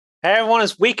Hey everyone,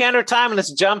 it's Weekender time and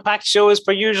it's a jam-packed show as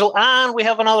per usual, and we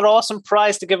have another awesome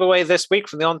prize to give away this week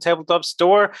from the On Tabletop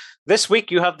store. This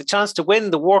week you have the chance to win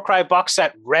the Warcry box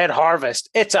set Red Harvest.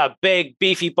 It's a big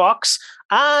beefy box,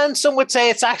 and some would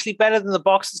say it's actually better than the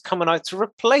box that's coming out to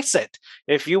replace it.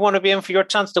 If you want to be in for your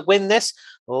chance to win this,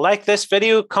 like this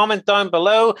video, comment down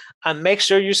below, and make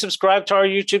sure you subscribe to our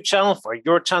YouTube channel for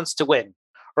your chance to win.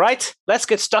 Right, let's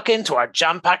get stuck into our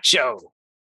jam-packed show.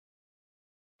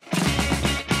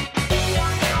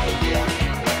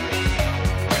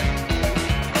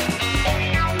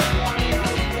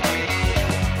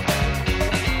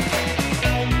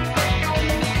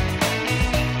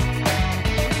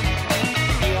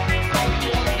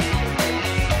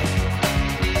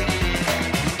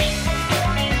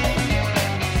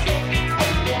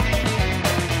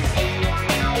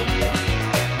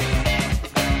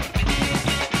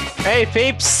 Hey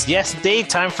peeps, yes indeed,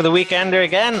 time for the Weekender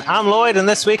again. I'm Lloyd, and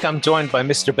this week I'm joined by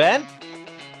Mr. Ben,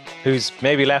 who's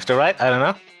maybe left or right, I don't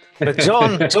know. But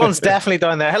John's definitely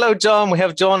down there. Hello, John. We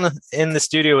have John in the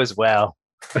studio as well.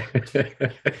 The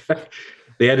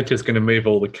editor's going to move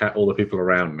all the people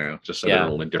around now, just so they're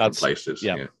all in different places.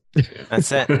 Yeah.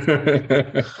 That's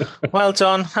it. Well,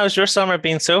 John, how's your summer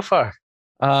been so far?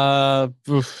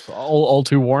 All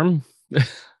too warm.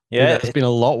 Yeah, it's been a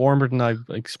lot warmer than I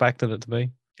expected it to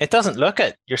be. It doesn't look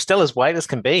it. You're still as white as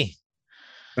can be.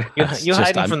 You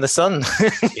hiding from the sun.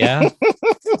 Yeah.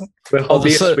 The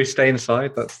hobbyists, we stay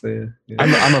inside. That's the. Yeah.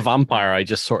 I'm a vampire. I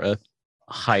just sort of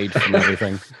hide from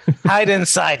everything. Hide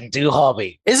inside and do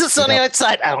hobby. Is it sunny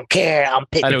outside? I don't care. I'm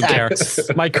picking. I don't care.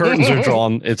 My curtains are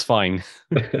drawn. It's fine.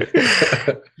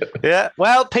 Yeah.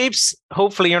 Well, peeps.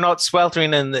 Hopefully, you're not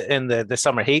sweltering in the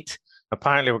summer heat.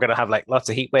 Apparently, we're going to have like lots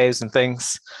of heat waves and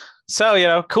things.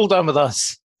 So cool down with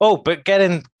us. Oh, but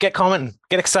get commenting,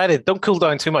 get excited. Don't cool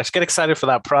down too much. Get excited for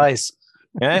that prize.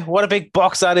 Yeah, what a big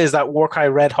box that is, that Warcry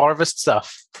Red Harvest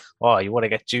stuff. Oh, you want to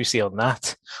get juicy on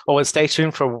that. Oh, and stay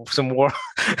tuned for some What?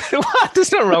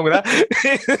 There's nothing wrong with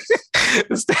that.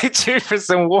 Stay tuned for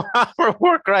some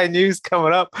Warcry news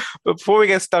coming up. But before we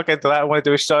get stuck into that, I want to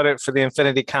do a shout out for the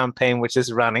Infinity campaign, which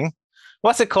is running.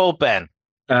 What's it called, Ben?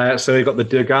 So we've got the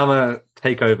Durgama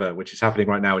Takeover, which is happening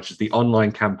right now, which is the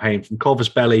online campaign from Corvus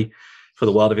Belli for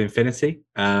the World of Infinity.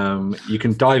 You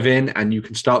can dive in and you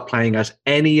can start playing as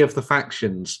any of the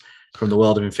factions from the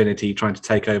World of Infinity, trying to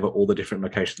take over all the different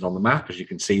locations on the map, as you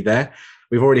can see there.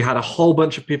 We've already had a whole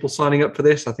bunch of people signing up for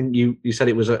this. I think you said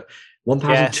it was at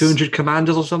 1,200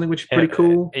 commanders or something, which is pretty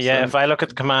cool. Yeah, so, if I look at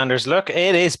the commanders, look,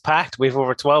 it is packed. We've over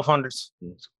 1,200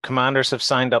 commanders have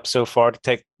signed up so far to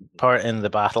take part in the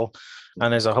battle.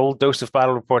 And there's a whole dose of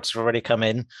battle reports that have already come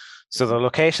in. So the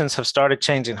locations have started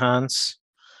changing hands.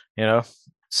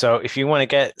 So if you want to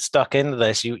get stuck into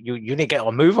this, you need to get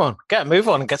a move on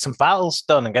and get some battles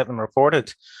done and get them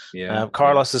reported.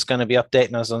 Carlos is going to be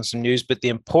updating us on some news, but the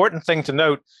important thing to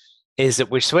note is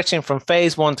that we're switching from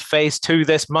phase 1 to phase 2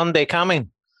 this Monday coming.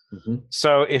 Mm-hmm.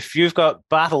 So if you've got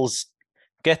battles,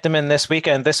 get them in this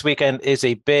weekend. This weekend is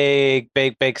a big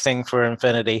thing for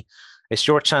Infinity. It's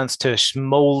your chance to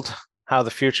mold how the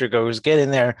future goes. Get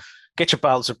in there, get your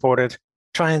battles reported,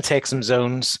 try and take some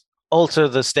zones, alter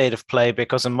the state of play,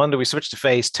 because on Monday we switch to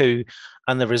phase 2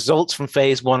 and the results from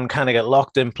phase 1 kind of get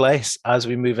locked in place as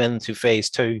we move into phase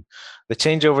 2. The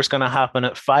changeover is going to happen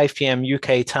at 5 p.m.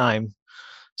 UK time.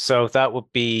 So that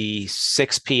would be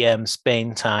 6 p.m.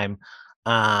 Spain time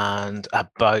and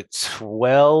about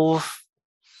 12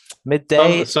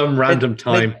 midday. Some random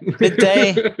time.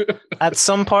 Midday at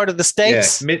some part of the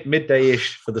States. Yeah,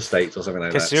 midday-ish for the States or something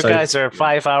like that. Because you guys are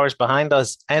 5 hours behind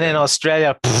us. And in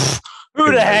Australia, who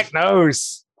the heck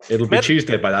knows? It'll be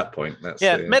Tuesday by that point.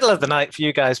 Middle of the night for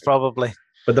you guys, probably.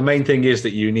 But the main thing is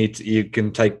that you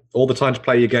can take all the time to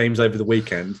play your games over the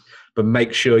weekend, but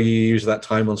make sure you use that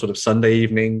time on sort of Sunday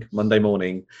evening, Monday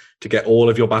morning to get all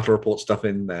of your battle report stuff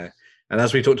in there. And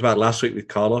as we talked about last week with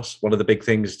Carlos, one of the big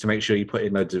things is to make sure you put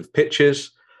in loads of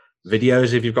pictures,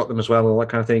 videos if you've got them as well, and all that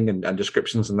kind of thing, and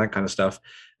descriptions and that kind of stuff,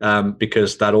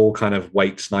 because that all kind of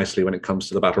weights nicely when it comes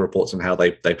to the battle reports and how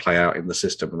they play out in the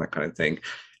system and that kind of thing.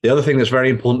 The other thing that's very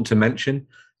important to mention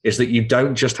is that you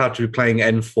don't just have to be playing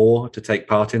N4 to take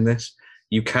part in this.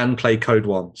 You can play Code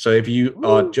 1. So if you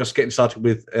are just getting started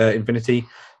with Infinity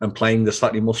and playing the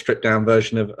slightly more stripped down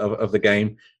version of the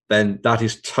game, then that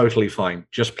is totally fine.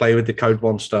 Just play with the Code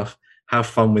 1 stuff, have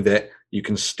fun with it. You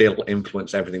can still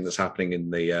influence everything that's happening in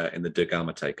the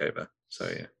Durgama takeover. So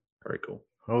yeah, very cool.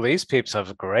 Oh, these peeps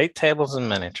have great tables and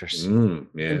miniatures. I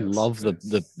love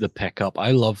the pickup.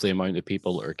 I love the amount of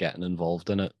people that are getting involved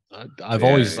in it. I've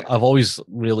always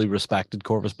really respected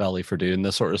Corvus Belli for doing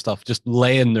this sort of stuff, just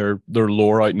laying their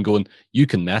lore out and going, you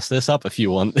can mess this up if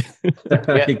you want.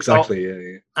 Exactly.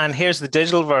 Yeah. And here's the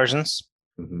digital versions,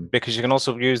 because you can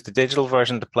also use the digital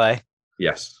version to play.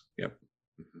 Yes. Yep.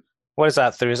 What is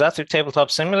that through? Is that through Tabletop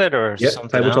Simulator or something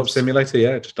Tabletop else? Simulator,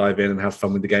 yeah. Just dive in and have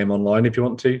fun with the game online if you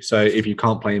want to. So if you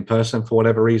can't play in person for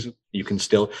whatever reason, you can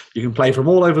play from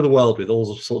all over the world with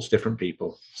all sorts of different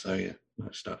people. So yeah,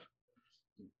 nice stuff.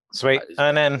 Sweet.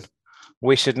 And then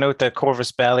we should note that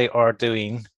Corvus Belli are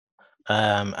doing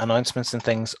announcements and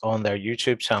things on their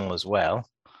YouTube channel as well.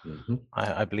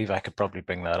 I believe I could probably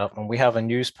bring that up. And we have a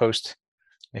news post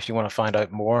if you want to find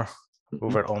out more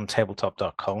over on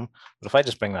tabletop.com. But if I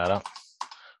just bring that up,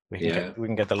 we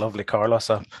can get the lovely Carlos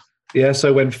up. Yeah,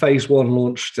 so when Phase 1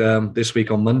 launched this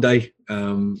week on Monday,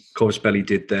 Corvus Belli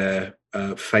did their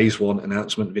Phase 1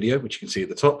 announcement video, which you can see at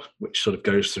the top, which sort of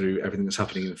goes through everything that's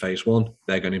happening in Phase 1.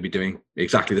 They're going to be doing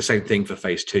exactly the same thing for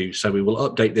Phase 2. So we will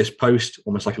update this post,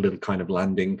 almost like a little kind of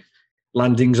landing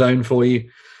zone for you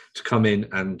to come in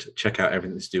and check out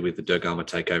everything to do with the Doug Armour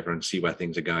takeover and see where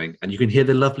things are going. And you can hear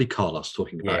the lovely Carlos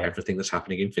talking about everything that's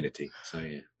happening in Infinity. So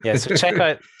so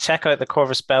check out the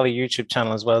Corvus Belli YouTube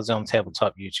channel as well as on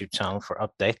Tabletop YouTube channel for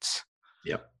updates.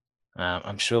 Yep.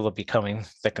 I'm sure they'll be coming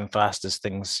thick and fast as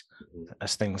things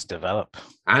develop.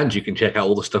 And you can check out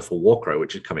all the stuff for Warcrow,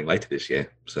 which is coming later this year.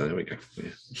 So there we go. Yeah.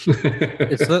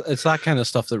 It's that kind of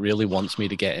stuff that really wants me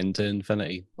to get into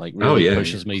Infinity. Like really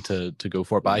pushes me to go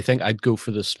for it. But I think I'd go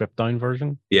for the stripped down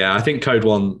version. Yeah, I think Code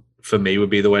One for me would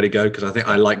be the way to go, because I think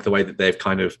I like the way that they've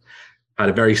kind of had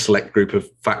a very select group of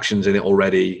factions in it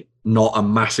already, not a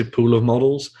massive pool of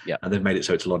models. Yeah. And they've made it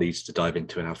so it's a lot easier to dive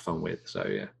into and have fun with. So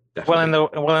yeah. Definitely.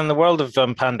 Well, in the world of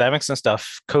pandemics and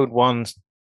stuff, Code One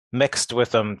mixed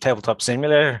with Tabletop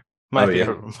Simulator might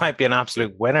be an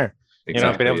absolute winner.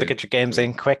 Exactly, being able to get your games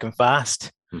in quick and fast.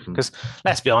 Because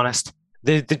let's be honest,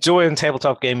 the joy in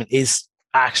tabletop gaming is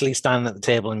actually standing at the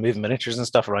table and moving miniatures and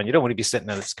stuff around. You don't want to be sitting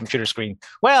at this computer screen.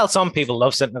 Well, some people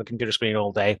love sitting at the computer screen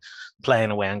all day,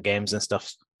 playing away on games and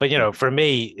stuff. But for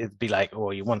me, it'd be like,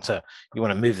 you want to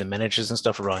move the miniatures and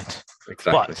stuff around.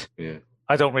 Exactly. But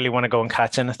I don't really want to go and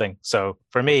catch anything. So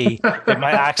for me, it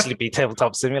might actually be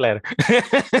Tabletop Simulator.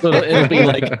 So it'll be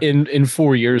like in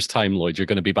 4 years' time, Lloyd, you're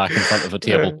going to be back in front of a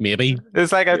table, maybe.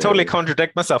 It's like I totally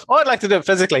contradict myself. I'd like to do it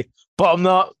physically, but I'm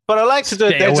not. But I like to do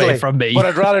it digitally. Stay away from me. But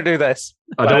I'd rather do this.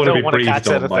 I don't want to be breathed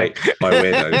on by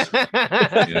weirdos.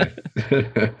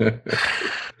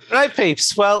 Right,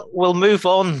 peeps. Well, we'll move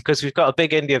on because we've got a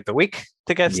big indie of the week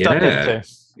to get stuck into.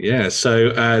 Yeah,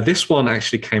 so this one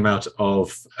actually came out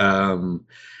of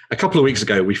a couple of weeks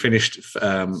ago. We finished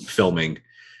filming,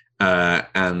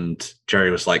 and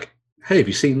Jerry was like, "Hey, have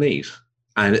you seen these?"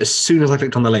 And as soon as I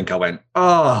clicked on the link, I went,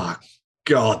 "Oh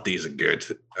God, these are good!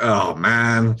 Oh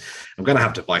man, I'm gonna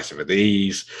have to buy some of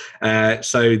these."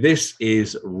 So this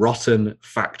is Rotten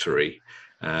Factory.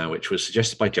 Which was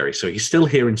suggested by Jerry. So he's still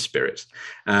here in spirit.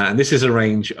 And this is a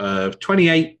range of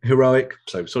 28 heroic,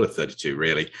 so sort of 32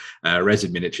 really,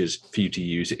 resin miniatures for you to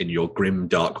use in your grim,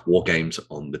 dark war games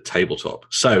on the tabletop.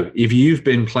 So if you've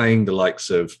been playing the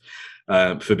likes of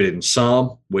Forbidden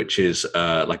Psalm, which is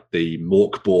like the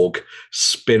Morkborg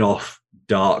spin-off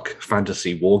dark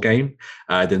fantasy war game,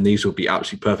 then these will be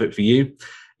absolutely perfect for you.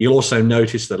 You'll also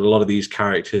notice that a lot of these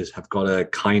characters have got a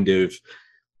kind of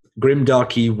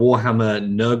grimdarky Warhammer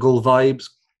Nurgle vibes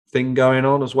thing going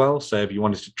on as well. So if you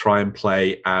wanted to try and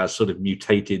play as sort of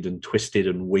mutated and twisted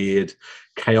and weird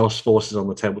chaos forces on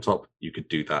the tabletop, you could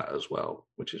do that as well,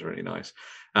 which is really nice.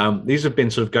 These have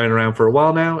been sort of going around for a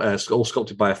while now, all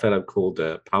sculpted by a fellow called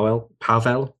Paweł,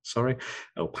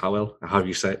 however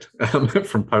you say it,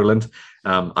 from Poland.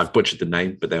 I've butchered the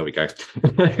name, but there we go.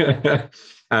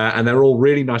 And they're all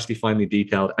really nicely, finely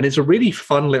detailed. And it's a really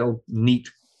fun little, neat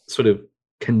sort of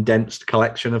condensed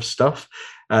collection of stuff.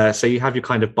 So you have your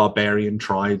kind of barbarian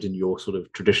tribes and your sort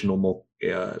of traditional, more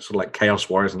sort of like chaos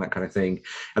warriors and that kind of thing.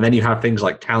 And then you have things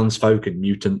like townsfolk and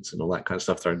mutants and all that kind of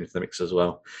stuff thrown into the mix as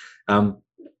well.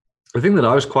 The thing that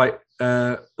I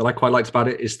quite liked about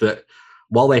it is that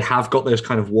while they have got those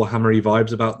kind of Warhammery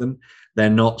vibes about them, they're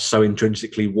not so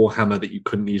intrinsically Warhammer that you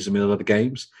couldn't use them in other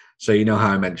games. So you know how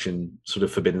I mentioned sort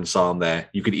of Forbidden Psalm there,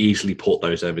 you could easily port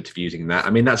those over to using that. I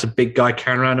mean, that's a big guy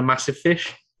carrying around a massive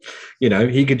fish.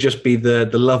 He could just be the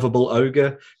lovable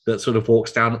ogre that sort of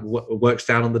works down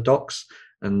on the docks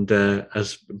and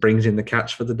as brings in the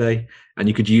catch for the day. And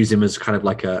you could use him as kind of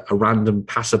like a random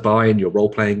passerby in your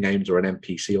role-playing games or an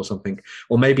NPC or something,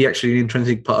 or maybe actually an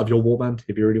intrinsic part of your warband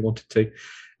if you really wanted to.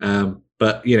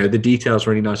 But the details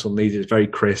are really nice on these. It's very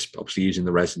crisp, obviously using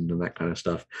the resin and that kind of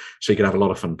stuff. So you can have a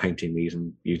lot of fun painting these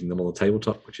and using them on the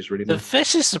tabletop, which is really nice. The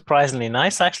fish is surprisingly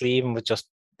nice, actually, even with just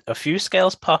a few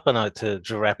scales popping out to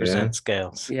represent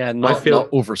scales. Yeah, not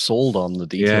oversold on the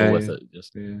detail with it.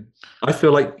 I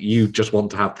feel like you just want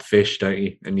to have the fish, don't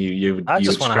you? And you would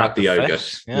scrap the ogre.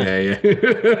 Yeah.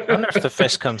 I wonder if the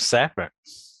fish comes separate.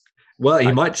 Well,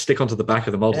 he might stick onto the back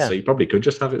of the model, so you probably could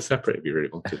just have it separate if you really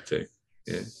wanted to.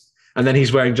 Yeah. And then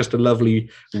he's wearing just a lovely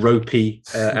ropey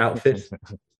outfit.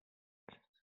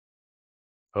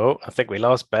 Oh, I think we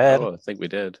lost Ben. Oh, I think we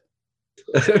did.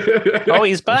 Oh,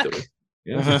 he's back.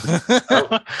 Yeah.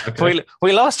 Okay.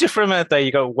 We lost you for a minute there.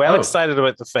 You got excited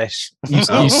about the fish.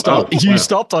 You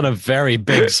stopped on a very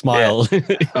big smile.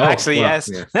 Actually, yes.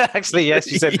 Yeah. Actually,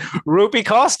 yes. You said ropey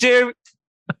costume.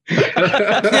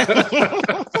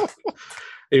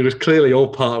 It was clearly all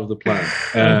part of the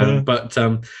plan. But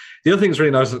the other thing that's really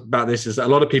nice about this is that a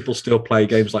lot of people still play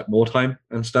games like Wartime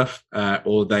and stuff,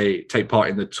 or they take part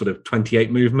in the sort of 28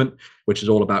 movement, which is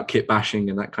all about kit bashing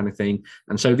and that kind of thing.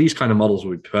 And so these kind of models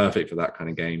would be perfect for that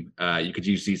kind of game. You could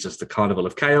use these as the Carnival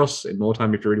of Chaos in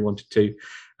Wartime if you really wanted to,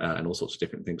 and all sorts of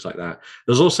different things like that.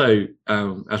 There's also,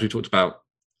 as we talked about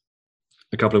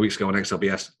a couple of weeks ago on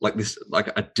XLBS, like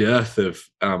a dearth of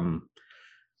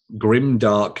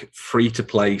grimdark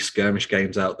free-to-play skirmish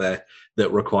games out there that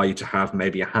require you to have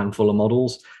maybe a handful of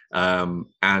models,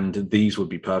 and these would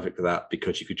be perfect for that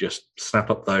because you could just snap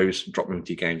up those, drop them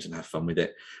into your games, and have fun with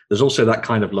it. There's also that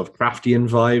kind of Lovecraftian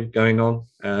vibe going on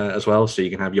as well, so you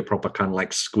can have your proper kind of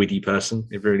like squiddy person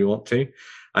if you really want to.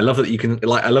 I love that you can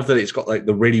I love that it's got like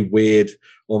the really weird,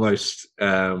 almost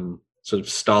sort of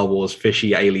Star Wars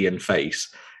fishy alien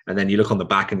face. And then you look on the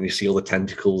back and you see all the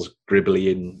tentacles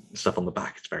gribbly and stuff on the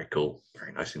back. It's very cool.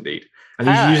 Very nice indeed. And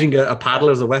he's using a paddle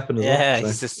as a weapon as well. Yeah,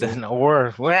 he's just an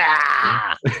oar.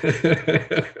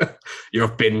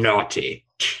 You've been naughty.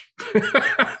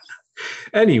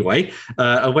 Anyway,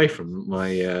 away from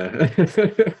my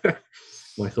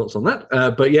my thoughts on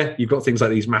that. But yeah, you've got things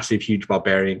like these massive, huge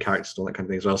barbarian characters and all that kind of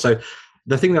thing as well. So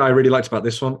the thing that I really liked about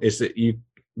this one is that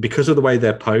because of the way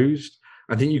they're posed,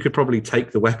 I think you could probably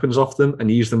take the weapons off them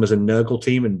and use them as a Nurgle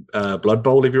team in Blood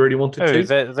Bowl if you really wanted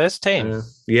to. This team.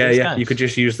 Yeah. You could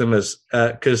just use them as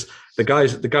because the guy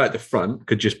at the front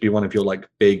could just be one of your like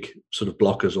big sort of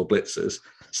blockers or blitzers.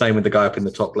 Same with the guy up in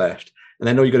the top left. And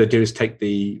then all you got to do is take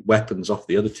the weapons off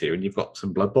the other two, and you've got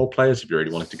some Blood Bowl players if you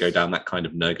really wanted to go down that kind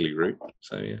of Nurgly route.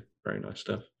 So yeah, very nice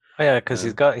stuff. Oh yeah, because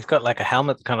he's got like a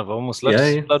helmet that kind of almost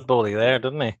looks Blood Bowl-y there,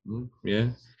 doesn't he? Yeah.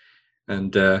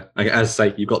 And as I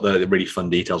say, you've got the really fun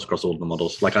details across all of the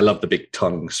models. Like I love the big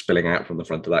tongue spilling out from the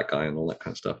front of that guy and all that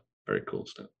kind of stuff. Very cool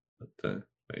stuff. But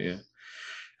yeah,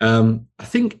 I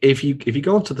think if you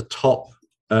go onto the top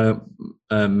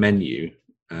menu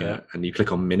and you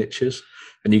click on miniatures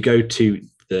and you go to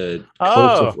the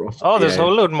Cult of Wrath. Oh, there's a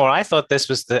whole load more. I thought this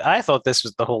was the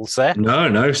whole set.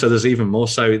 No. So there's even more.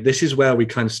 So this is where we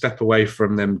kind of step away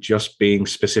from them just being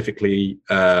specifically.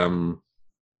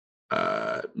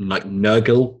 Like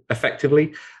Nurgle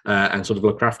effectively and sort of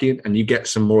Lovecraftian, and you get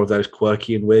some more of those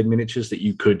quirky and weird miniatures that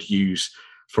you could use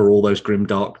for all those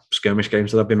grimdark skirmish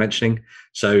games that I've been mentioning.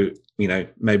 So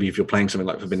maybe if you're playing something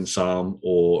like Forbidden Psalm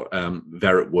or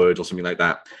Verret Wood or something like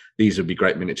that, these would be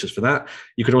great miniatures for that.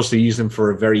 You could also use them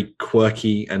for a very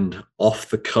quirky and off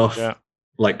the cuff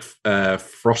like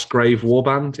Frostgrave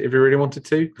Warband if you really wanted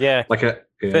to.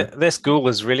 This ghoul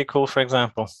is really cool, for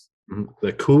example.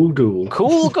 The cool ghoul.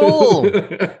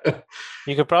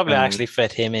 You could probably actually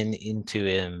fit him into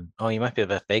him. Oh, you might be a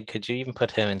bit big. Could you even put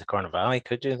him into Corner Valley?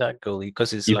 Could you that ghoul?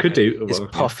 Because his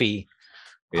puffy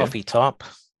top.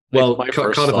 Well,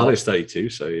 Corner Valley is 32,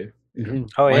 so yeah. Mm-hmm.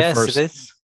 Oh yes, it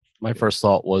is. My first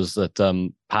thought was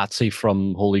that Patsy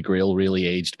from Holy Grail really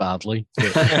aged badly.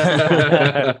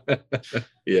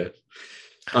 Yeah.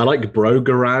 I like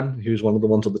Brogaran, who's one of the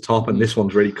ones at the top, and this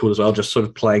one's really cool as well, just sort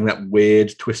of playing that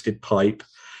weird twisted pipe.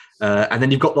 And then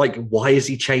you've got like, why is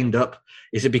he chained up?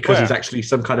 Is it because he's actually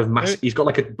some kind of he's got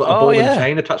like a ball and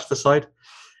chain attached to the side?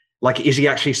 Like, is he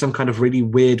actually some kind of really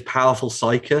weird, powerful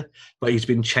psyker, but he's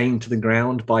been chained to the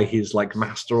ground by his like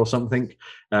master or something,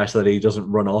 so that he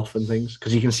doesn't run off and things?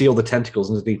 Because you can see all the tentacles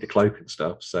underneath the cloak and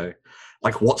stuff. So,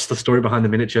 like, what's the story behind the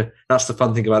miniature? That's the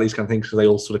fun thing about these kind of things, because they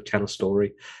all sort of tell a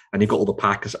story. And you've got all the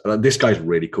packers. This guy's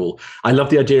really cool. I love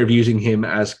the idea of using him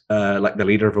as like the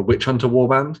leader of a witch hunter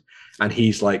warband, and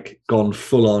he's like gone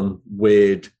full on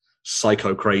weird,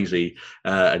 psycho crazy,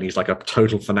 and he's like a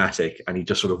total fanatic, and he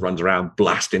just sort of runs around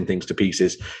blasting things to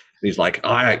pieces. And he's like,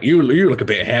 you look a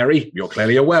bit hairy. You're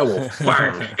clearly a werewolf.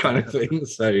 Bang, kind of thing.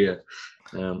 So yeah,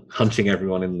 hunting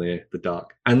everyone in the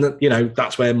dark. And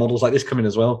that's where models like this come in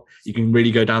as well. You can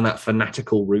really go down that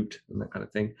fanatical route and that kind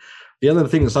of thing. The other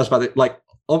thing that's nice about it, like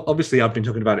obviously I've been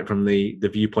talking about it from the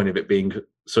viewpoint of it being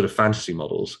sort of fantasy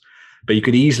models, but you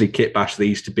could easily kit bash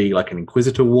these to be like an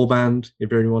Inquisitor warband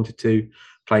if you really wanted to,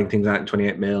 playing things out in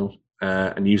 28mm.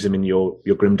 And use them in your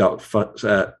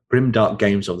grimdark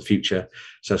games of the future,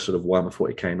 so sort of Warhammer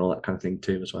 40k and all that kind of thing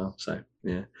too as well. So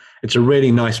yeah, it's a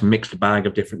really nice mixed bag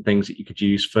of different things that you could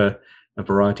use for a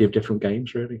variety of different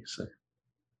games, really. So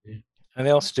yeah. And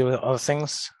they also do other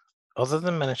things other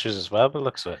than miniatures as well. But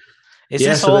looks of it. Is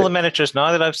this all the miniatures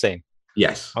now that I've seen?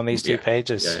 Yes, on these 2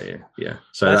 pages. Yeah.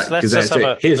 So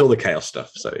here's all the chaos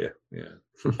stuff. So yeah.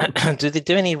 Do they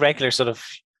do any regular sort of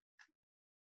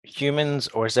humans,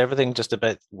 or is everything just a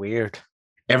bit weird?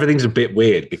 Everything's a bit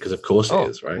weird because of course it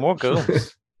is, right? More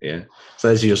ghouls. Yeah. So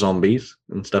there's your zombies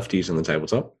and stuff to use on the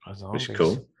tabletop, which is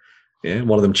cool. Yeah.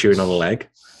 One of them chewing on a leg.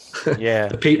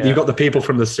 Yeah. You've got the people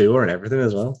from the sewer and everything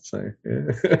as well. So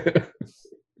yeah.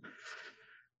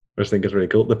 I think it's really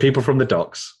cool. The people from the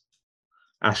docks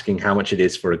asking how much it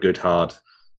is for a good hard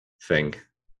thing.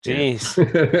 Jeez.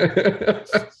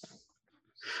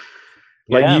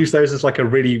 Yeah. Use those as like a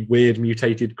really weird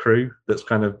mutated crew that's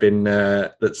kind of been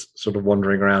that's sort of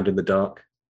wandering around in the dark.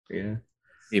 Yeah.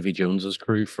 Davy Jones's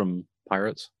crew from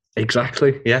Pirates.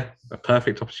 Exactly. Yeah. A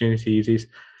perfect opportunity to use these.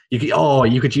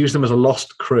 You could use them as a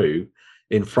lost crew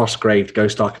in Frostgrave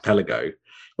Ghost Archipelago,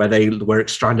 where they were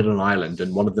stranded on an island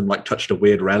and one of them like touched a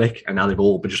weird relic, and now they've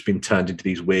all just been turned into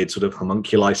these weird sort of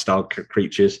homunculi style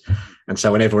creatures. And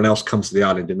so when everyone else comes to the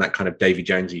island in that kind of Davy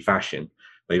Jonesy fashion,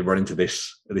 they run into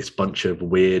this bunch of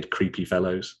weird, creepy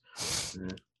fellows.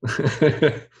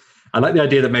 Yeah. I like the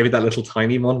idea that maybe that little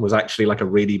tiny one was actually like a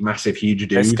really massive, huge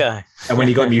dude. This guy. And when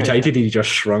he got mutated, he just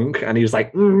shrunk, and he was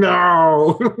like,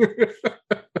 no.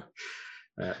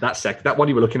 That one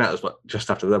you were looking at was just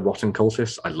after the Rotten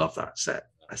Cultists. I love that set.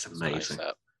 That's amazing. Nice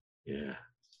set. Yeah.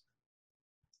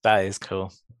 That is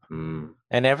cool. Mm.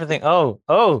 And everything.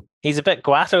 Oh, he's a bit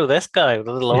Guato, this guy with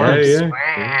the little arms.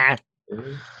 Yeah.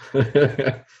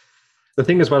 The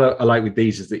thing as well I like with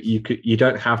these is that you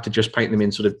don't have to just paint them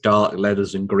in sort of dark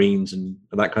leathers and greens and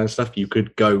that kind of stuff. You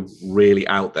could go really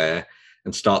out there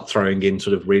and start throwing in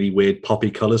sort of really weird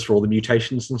poppy colors for all the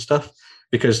mutations and stuff,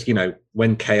 because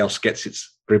when chaos gets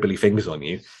its gribbly fingers on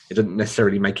you, it doesn't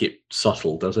necessarily make it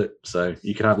subtle, does it? So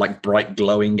you can have like bright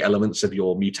glowing elements of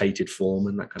your mutated form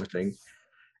and that kind of thing.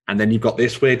 And then you've got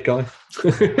this weird guy.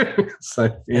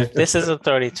 So yeah. If this is a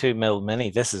 32mm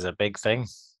mini, this is a big thing.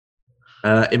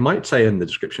 It might say in the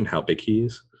description how big he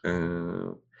is.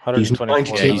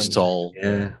 124. He's tall.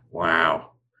 Yeah.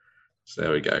 Wow. So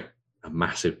there we go. A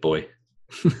massive boy.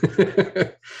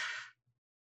 And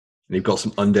you've got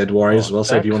some undead warriors as well.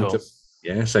 So if you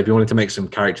wanted to make some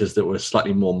characters that were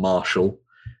slightly more martial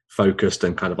focused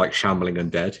and kind of like shambling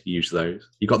undead, use those.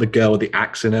 You got the girl with the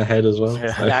axe in her head as well.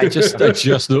 Yeah, so. I just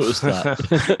noticed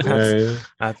that.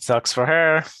 That sucks for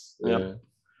her. Yeah. Yep.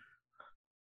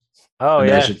 Oh,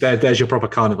 and there's your proper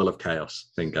Carnival of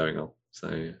Chaos thing going on.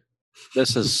 So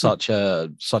this is such a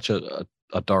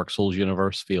Dark Souls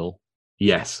universe feel.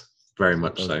 Yes, very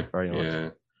much so. Very much. Yeah,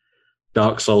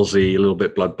 Dark Soulsy, a little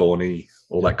bit Bloodborne-y,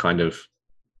 all that kind of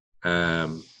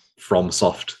from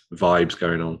soft vibes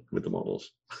going on with the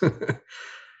models.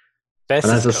 As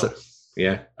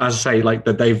I say, like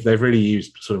they've really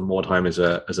used sort of Mordheim as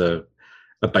a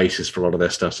basis for a lot of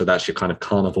their stuff. So that's your kind of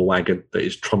carnival wagon that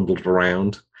is trundled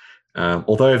around.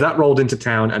 Although if that rolled into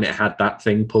town and it had that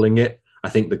thing pulling it, I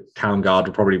think the town guard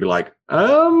would probably be like,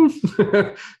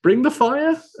 bring the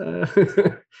fire.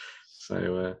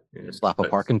 Slap a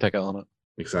parking ticket on it.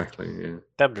 Exactly, yeah.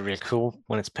 That'd be really cool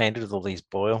when it's painted with all these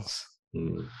boils.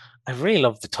 Mm. I really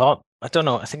love the top. I don't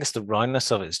know. I think it's the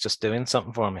roundness of it. It's just doing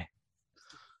something for me.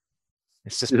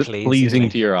 It's just pleasing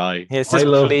to your eye. Yeah, it's just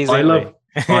pleasing.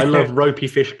 I love ropey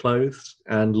fish clothes,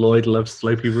 and Lloyd loves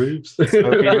slopey roofs.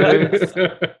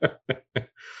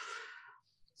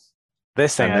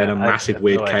 This thing, and then a massive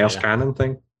weird chaos cannon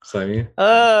thing. So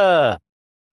yeah.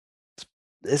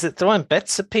 Is it throwing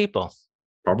bits at people?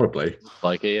 Probably.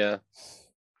 Like a.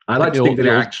 I like to think that it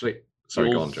actually.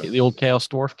 Sorry, go on, John. The old Chaos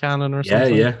Dwarf cannon or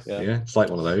something. Yeah. It's like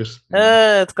one of those.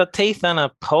 It's got teeth and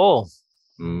a pole.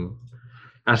 Mm.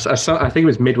 I think it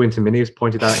was Midwinter Minis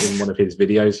pointed out in one of his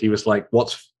videos. He was like,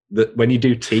 when you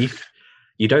do teeth,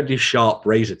 you don't do sharp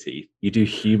razor teeth. You do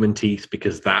human teeth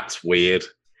because that's weird.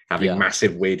 having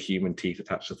massive weird human teeth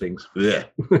attached to things.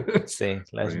 See,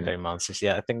 legendary monsters.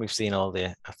 Yeah, I think we've seen all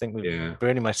the. I think we've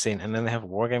pretty much seen, and then they have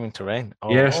wargaming terrain.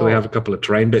 So they have a couple of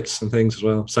terrain bits and things as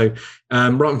well. So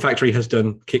Rotten Factory has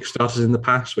done Kickstarters in the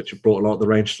past, which have brought a lot of the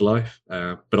range to life.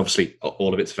 But obviously,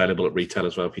 all of it's available at retail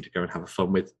as well for you to go and have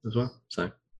fun with as well.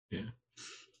 So yeah,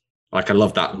 like I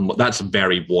love that. That's a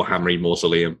very Warhammery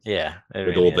mausoleum. Yeah,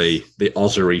 with all the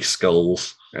Ossery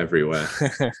skulls everywhere.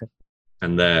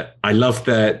 And I love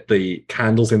the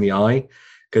candles in the eye,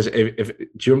 because do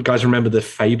you guys remember the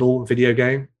Fable video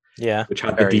game? Yeah, which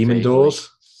had the demon doors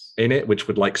in it, which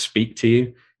would like speak to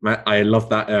you. I love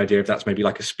that idea. If that's maybe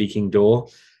like a speaking door,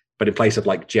 but in place of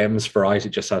like gems for eyes, it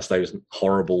just has those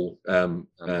horrible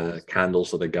candles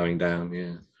that are going down.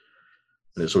 Yeah,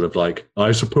 and it's sort of like,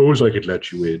 I suppose I could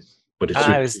let you in, but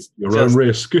it's your own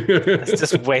risk. It's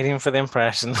just waiting for the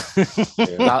impression.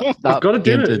 That got to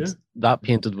do it. That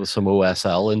painted with some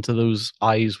OSL into those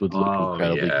eyes would look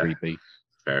incredibly creepy.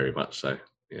 Very much so.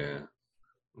 Yeah.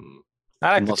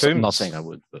 I like the tombs. I'm not saying I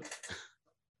would, but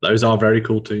those are very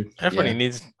cool too. Everybody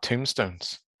needs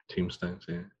tombstones. Tombstones,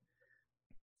 yeah.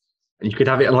 And you could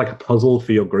have it like a puzzle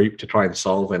for your group to try and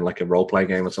solve in like a role-playing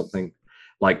game or something.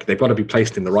 Like they've got to be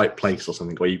placed in the right place or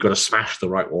something, where you've got to smash the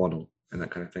right one and that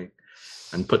kind of thing.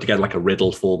 And put together like a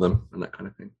riddle for them and that kind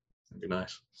of thing. That'd be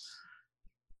nice.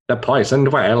 They're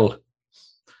poisoned well.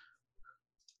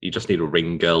 You just need a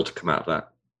ring girl to come out of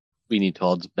that. We need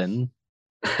Todd's bin.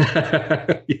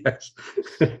 Yes.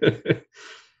 And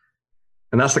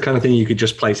that's the kind of thing you could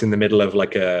just place in the middle of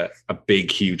like a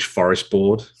big, huge forest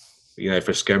board,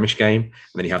 for a skirmish game. And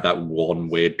then you have that one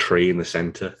weird tree in the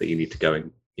center that you need to go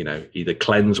and, either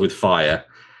cleanse with fire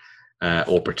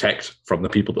or protect from the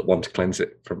people that want to cleanse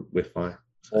it with fire.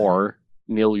 Or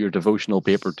nail your devotional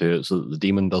paper to it so that the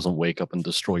demon doesn't wake up and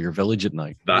destroy your village at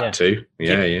night. That too.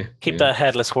 Keep that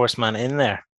headless horseman in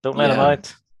there. Don't let him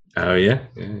out. Oh, yeah.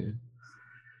 And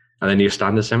then your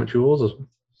standard cemetery walls as well.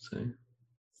 So.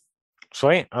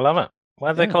 Sweet. I love it.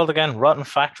 What are they called again? Rotten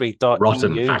Factory.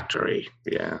 Rotten Factory.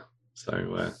 Yeah.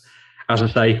 So, as I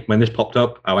say, when this popped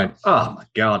up, I went, oh my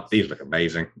God, these look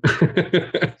amazing.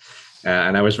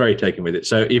 And I was very taken with it.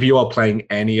 So if you are playing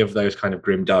any of those kind of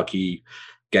grimdarky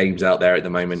games out there at the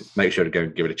moment, make sure to go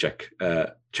and give it a check.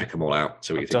 Check them all out.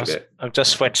 So we can think of it. I've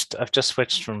just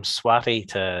switched from Swatty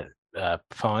to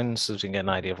pounds, so we can get an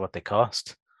idea of what they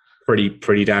cost.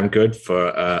 Pretty damn good for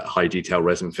a high detail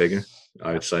resin figure,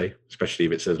 I would say, especially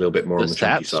if it's a little bit more on the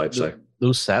chunky side. So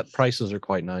those set prices are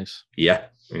quite nice. Yeah.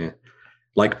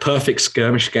 Like perfect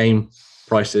skirmish game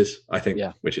prices, I think,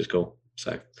 which is cool.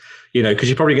 So, because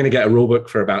you're probably going to get a rule book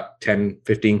for about 10,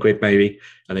 15 quid maybe,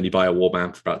 and then you buy a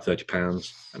warband for about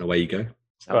 £30, and away you go.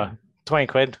 So, 20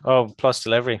 quid, plus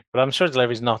delivery. But I'm sure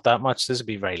delivery's not that much. This would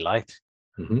be very light.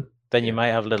 Mm-hmm. Then you might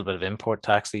have a little bit of import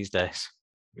tax these days.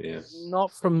 Yeah.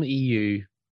 Not from the EU.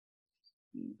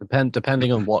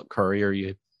 Depending on what courier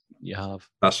you have.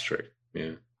 That's true.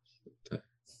 Yeah. But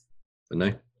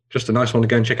no, just a nice one to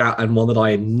go and check out, and one that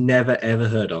I had never, ever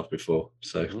heard of before.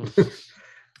 So...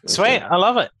 Sweet, I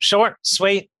love it. Short,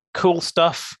 sweet, cool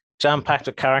stuff, jam-packed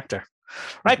with character.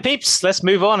 Right, peeps, let's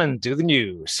move on and do the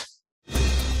news.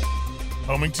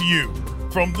 Coming to you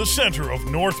from the center of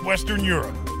Northwestern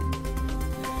Europe.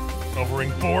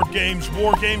 Covering board games,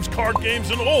 war games, card games,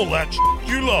 and all that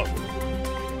you love.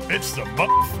 It's the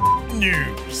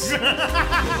news.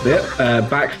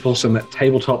 Back for some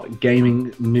tabletop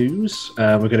gaming news.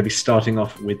 We're going to be starting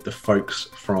off with the folks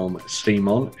from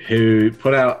CMON, who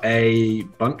put out a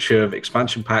bunch of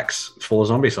expansion packs for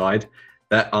Zombicide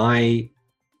that I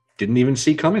didn't even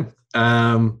see coming.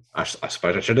 I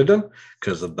suppose I should have done,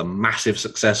 because of the massive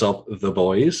success of The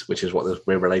Boys, which is what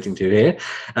we're relating to here.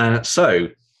 So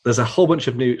there's a whole bunch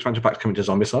of new expansion packs coming to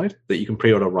Zombicide that you can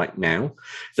pre-order right now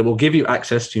that will give you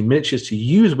access to miniatures to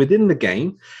use within the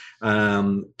game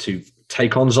to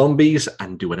take on zombies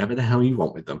and do whatever the hell you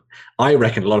want with them. I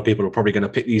reckon a lot of people are probably going to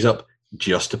pick these up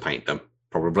just to paint them,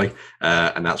 probably.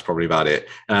 And that's probably about it.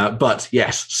 But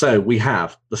yes, so we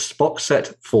have the Spock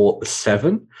set for the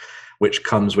 7, which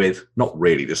comes with, not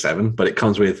really the 7, but it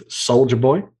comes with Soldier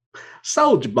Boy,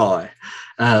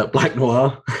 Black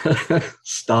Noir,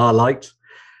 Starlight,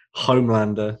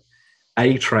 Homelander,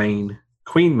 A-Train,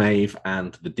 Queen Maeve,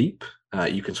 and The Deep.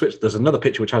 You can switch. There's another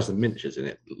picture which has the miniatures in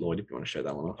it. Lloyd, if you want to show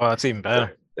that one off. Oh, that's even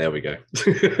better. There we go.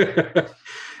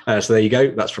 So there you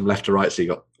go. That's from left to right. So you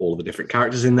got all the different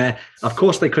characters in there. Of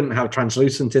course, they couldn't have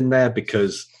Translucent in there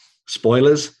because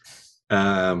spoilers,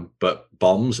 but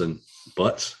bombs and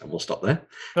but, and we'll stop there.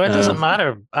 Well, it doesn't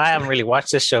matter. I haven't really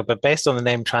watched this show, but based on the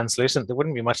name Translucent, there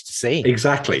wouldn't be much to see.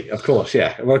 Exactly. Of course,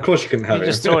 yeah. Well, of course you can have you it.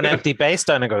 just throw an empty base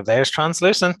down and go, there's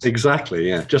Translucent. Exactly,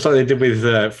 yeah. Just like they did with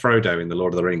Frodo in The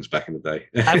Lord of the Rings back in the day.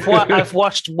 I've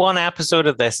watched one episode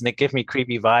of this and it gave me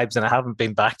creepy vibes and I haven't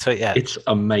been back to it yet. It's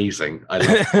amazing. I love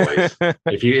the boys.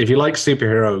 If you like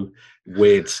superhero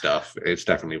weird stuff, it's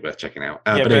definitely worth checking out.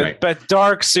 But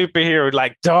dark superhero,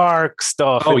 like dark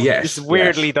stuff. Oh, yes. It's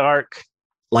weirdly dark.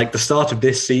 Like the start of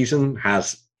this season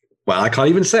has, well, I can't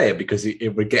even say it because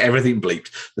it would get everything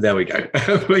bleeped. But there we go.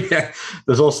 But yeah,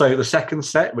 there's also the second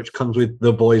set, which comes with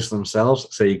the boys themselves.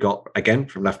 So you got, again,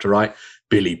 from left to right,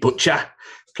 Billy Butcher,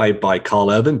 played by Carl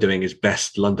Urban, doing his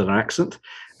best Londoner accent.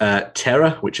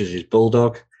 Terror, which is his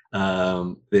bulldog.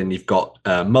 Then you've got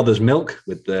Mother's Milk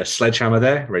with the sledgehammer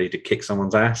there, ready to kick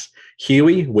someone's ass.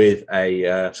 Huey with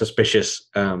a suspicious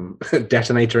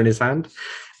detonator in his hand.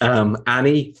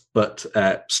 Annie, but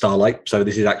Starlight. So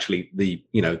this is actually the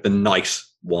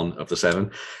nice one of the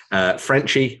 7.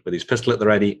 Frenchie with his pistol at the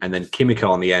ready, and then Kimiko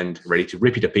on the end, ready to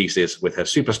rip you to pieces with her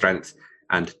super strength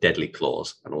and deadly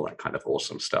claws and all that kind of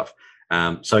awesome stuff.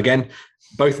 So again,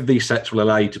 both of these sets will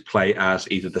allow you to play as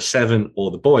either the 7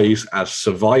 or the boys as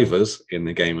survivors in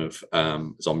the game of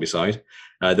Zombicide.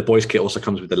 The boys kit also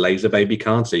comes with the laser baby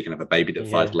card, so you can have a baby that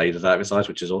fires lasers out of its eyes,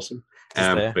 which is awesome,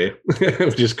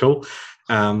 which is cool.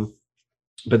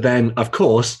 But then, of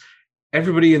course,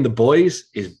 everybody in the boys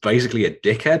is basically a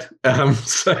dickhead.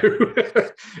 So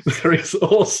there is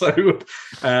also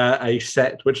a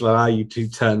set which will allow you to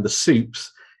turn the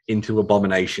soups into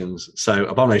abominations. So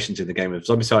abominations in the game of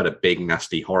Zombicide are big,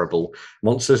 nasty, horrible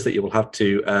monsters that you will have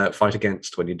to fight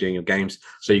against when you're doing your games.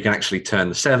 So you can actually turn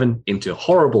the 7 into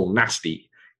horrible, nasty,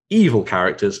 evil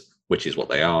characters, which is what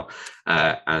they are,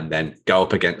 and then go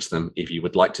up against them if you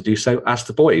would like to do so as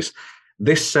the boys.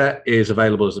 This set is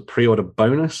available as a pre-order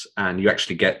bonus, and you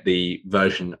actually get the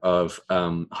version of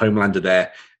Homelander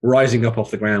there, rising up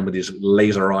off the ground with his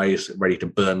laser eyes, ready to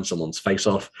burn someone's face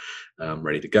off,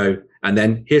 ready to go. And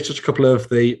then here's just a couple of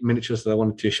the miniatures that I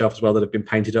wanted to show off as well that have been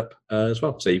painted up as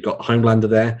well. So you've got Homelander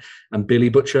there and Billy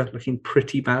Butcher looking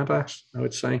pretty badass, I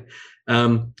would say.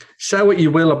 Say what you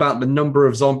will about the number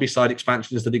of Zombicide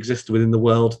expansions that exist within the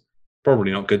world.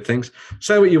 Probably not good things.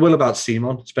 Say what you will about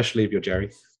Simon, especially if you're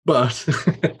Jerry. But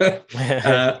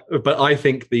I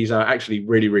think these are actually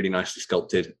really, really nicely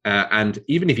sculpted. And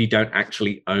even if you don't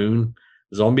actually own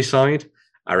Zombicide,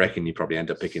 I reckon you probably end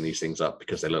up picking these things up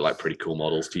because they look like pretty cool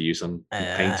models to use on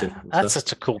painting. That's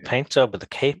such a cool paint job with the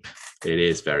cape. It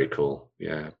is very cool.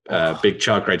 Yeah. Big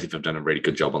Char Creative have done a really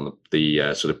good job on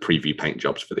the sort of preview paint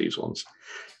jobs for these ones.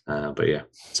 But yeah,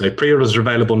 so pre-orders are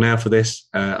available now for this.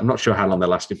 I'm not sure how long they're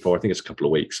lasting for. I think it's a couple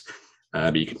of weeks.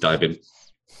 But you can dive in,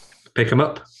 pick them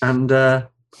up, and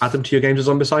add them to your games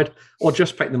of Zombicide, or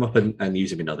just pick them up and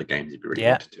use them in other games if you really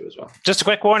wanted to as well. Just a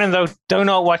quick warning though, do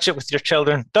not watch it with your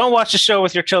children. Don't watch the show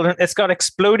with your children. It's got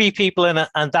explodey people in it,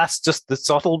 and that's just the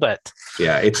subtle bit.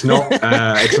 Yeah, it's not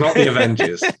the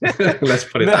Avengers. Let's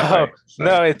put it that way. So.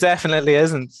 No, it definitely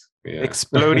isn't. Yeah.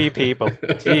 Explodey people.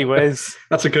 Gee whiz.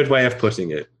 That's a good way of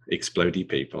putting it. Explodey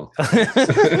people.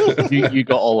 you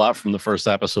got all that from the first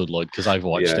episode, Lloyd, because I've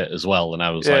watched it as well, and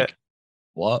I was like,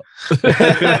 what?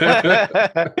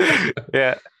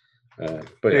 Yeah.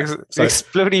 But yeah.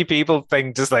 Explodey people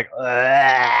thing, just like.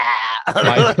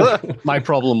 My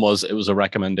problem was it was a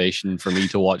recommendation for me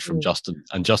to watch from Justin,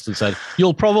 and Justin said,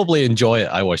 "You'll probably enjoy it."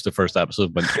 I watched the first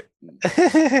episode, but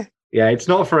yeah, it's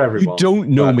not for everyone. You don't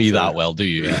know me that well, do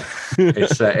you? Yeah.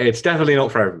 It's definitely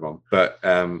not for everyone, but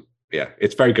yeah,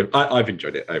 it's very good. I've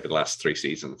enjoyed it over the last 3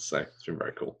 seasons, so it's been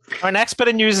very cool. Our next bit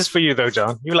of news is for you, though,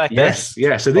 John. You like this?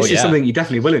 Yeah. So this is something you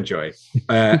definitely will enjoy.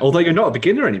 Although you're not a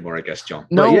beginner anymore, I guess, John.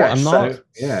 No, I'm not. So,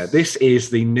 yeah, this is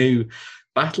the new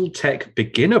BattleTech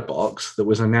beginner box that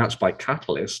was announced by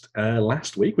Catalyst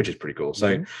last week, which is pretty cool.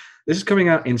 So this is coming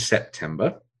out in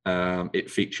September. It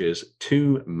features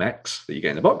 2 mechs that you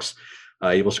get in the box.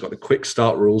 You've also got the quick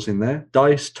start rules in there,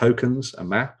 dice, tokens, a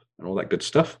map, and all that good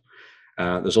stuff.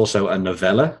 There's also a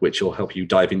novella, which will help you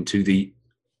dive into the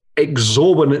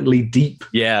exorbitantly deep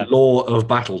lore of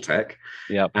BattleTech.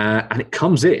 Yep. And it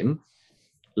comes in,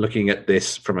 looking at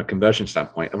this from a conversion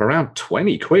standpoint, of around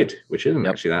 20 quid, which isn't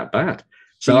actually that bad.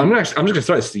 So I'm just going to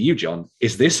throw this to you, John.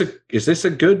 Is this a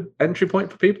good entry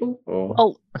point for people? Or?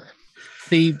 Well,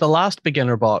 the last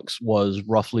beginner box was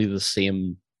roughly the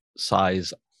same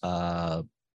size. I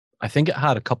think it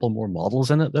had a couple more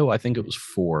models in it, though. I think it was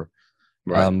 4.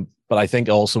 Right. But I think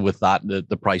also with that,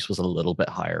 the price was a little bit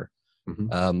higher.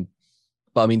 Mm-hmm.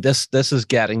 But I mean, this is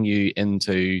getting you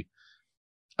into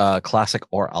Classic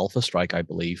or Alpha Strike, I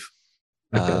believe.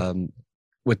 Okay.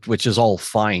 which is all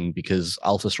fine because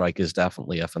Alpha Strike is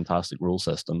definitely a fantastic rule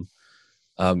system.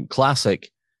 Classic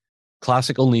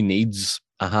only needs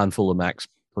a handful of mechs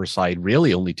per side,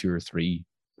 really only 2 or 3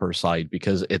 per side,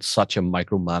 because it's such a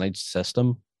micromanaged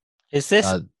system. Is this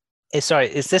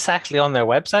is this actually on their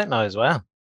website now as well?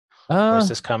 Or is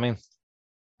this coming?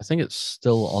 I think it's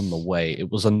still on the way. It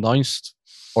was announced,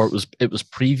 or it was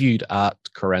previewed at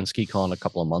KerenskyCon a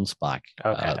couple of months back.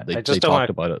 Okay. They talked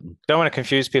about it. Don't want to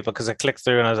confuse people because I clicked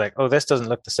through and I was like, oh, this doesn't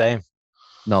look the same.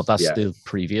 No, that's the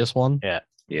previous one. Yeah.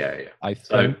 I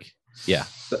think.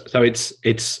 So this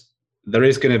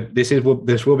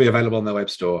will be available on their web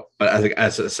store, but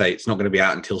as I say, it's not going to be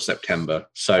out until September.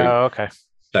 So okay.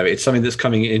 So it's something that's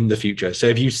coming in the future. So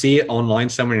if you see it online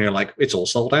somewhere and you're like, it's all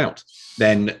sold out,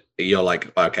 then you're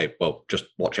like, okay, well, just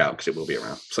watch out because it will be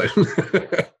around. So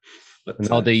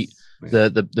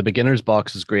the beginner's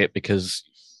box is great because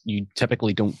you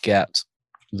typically don't get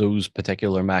those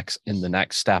particular mechs in the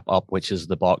next step up, which is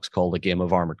the box called A Game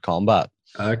of Armored Combat.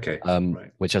 Okay.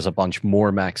 Right. Which has a bunch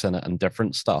more mechs in it and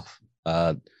different stuff.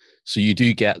 So you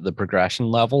do get the progression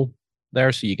level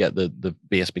there. So you get the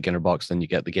base beginner box, then you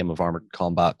get the Game of Armored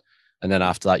Combat, and then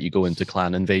after that you go into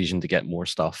Clan Invasion to get more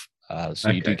stuff.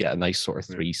 You do get a nice sort of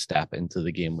 3-step into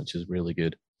the game, which is really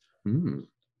good.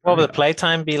 What will the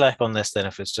playtime be like on this then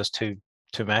if it's just two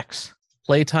mechs?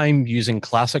 Playtime using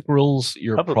classic rules,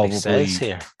 you're probably says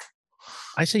here.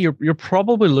 I say you're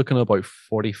probably looking at about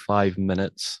 45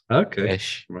 minutes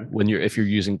ish if you're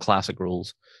using classic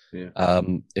rules. Yeah.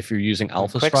 If you're using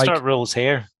Alpha Quick Strike start rules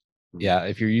here. Yeah,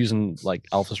 if you're using like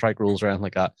Alpha Strike rules or anything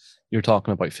like that, you're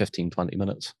talking about 15-20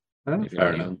 minutes. Oh,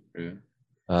 fair enough. Yeah.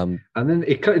 And then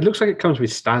it looks like it comes with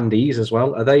standees as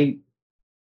well. Are they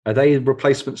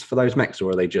replacements for those mechs,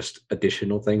 or are they just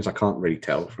additional things? I can't really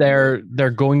tell. They're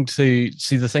going to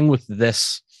see the thing with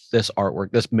this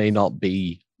artwork. This may not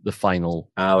be the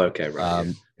final. Oh, okay,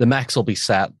 right. The mechs will be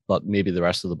set, but maybe the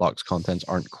rest of the box contents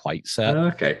aren't quite set.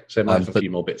 Okay, so it might have a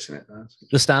few more bits in it.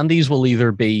 The standees will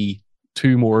either be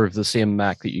 2 more of the same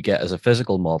mech that you get as a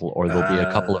physical model, or there'll be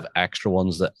a couple of extra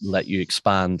ones that let you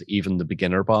expand even the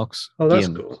beginner box. Oh, that's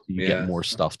cool. You get more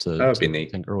stuff to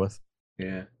tinker with.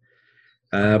 Yeah.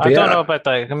 I don't know about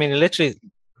that. I mean, it literally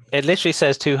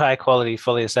says 2 high quality,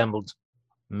 fully assembled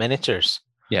miniatures.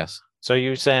 Yes. So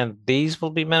you're saying these will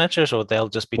be miniatures, or they'll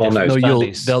just be different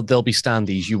standees? They'll be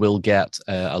standees. You will get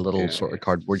a little sort of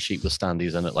cardboard sheet with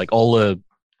standees in it. Like all the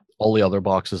other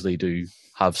boxes, they do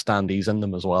have standees in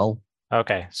them as well.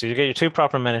 Okay, so you get your 2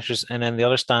 proper miniatures, and then the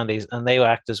other standees, and they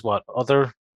act as what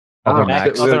other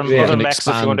mechs if you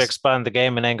want to expand the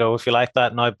game, and then go, if you like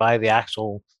that, now buy the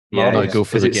actual. Go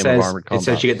for the Game of Armored Combat. It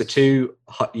says you get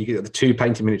the 2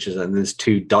 painted miniatures, and there's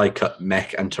 2 die cut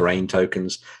mech and terrain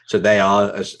tokens. So they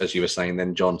are, as you were saying,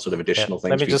 then John, sort of additional things.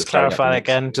 Let me just clarify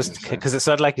again, just because it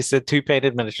sounded like you said 2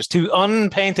 painted miniatures, 2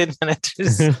 unpainted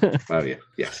miniatures. Oh yeah,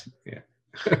 yes, yeah.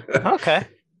 Okay.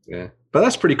 Yeah, but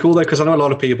that's pretty cool though, because I know a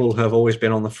lot of people have always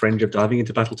been on the fringe of diving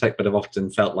into BattleTech, but have often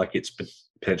felt like it's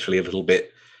potentially a little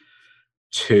bit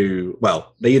too.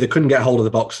 Well, they either couldn't get hold of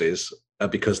the boxes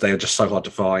because they are just so hard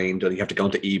to find, or you have to go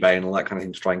onto eBay and all that kind of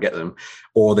thing to try and get them,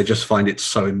 or they just find it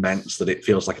so immense that it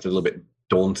feels like it's a little bit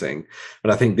daunting.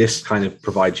 But I think this kind of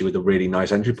provides you with a really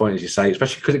nice entry point, as you say,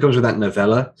 especially because it comes with that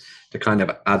novella to kind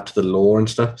of add to the lore and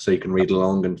stuff, so you can read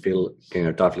along and feel,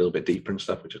 dive a little bit deeper and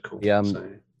stuff, which is cool. Yeah.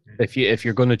 If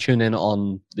you're going to tune in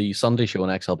on the Sunday show on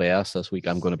XLBS this week,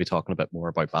 I'm going to be talking a bit more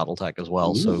about BattleTech as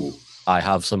well. Ooh. So I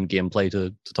have some gameplay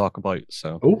to talk about.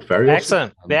 So very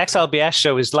excellent. Awesome. The XLBS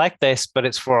show is like this, but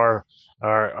it's for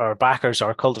our backers,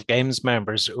 our Cult of Games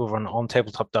members over on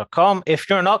tabletop.com. If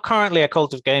you're not currently a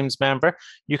Cult of Games member,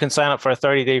 you can sign up for a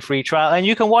 30-day free trial, and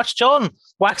you can watch John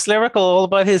wax lyrical all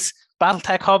about his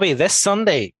BattleTech hobby this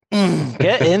Sunday.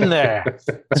 Get in there.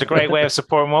 It's a great way of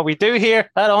supporting what we do here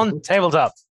at On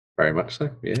Tabletop. Very much so,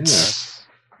 yeah.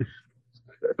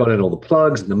 Got in all the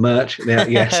plugs and the merch.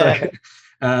 Yeah.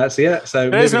 So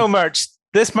there's no merch.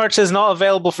 This merch is not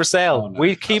available for sale. Oh, no,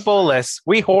 we keep all this.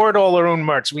 We hoard all our own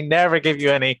merch. We never give you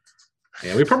any.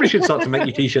 Yeah, we probably should start to make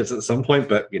you t-shirts at some point,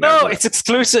 but no, it's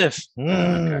exclusive.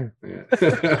 Okay.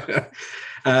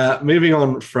 Yeah. Moving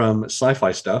on from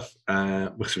sci-fi stuff,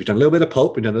 so we've done a little bit of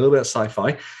pulp, we've done a little bit of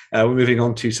sci-fi. We're moving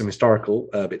on to some historical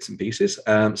bits and pieces.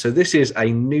 So this is a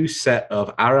new set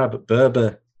of Arab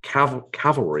Berber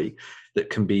cavalry that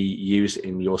can be used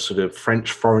in your sort of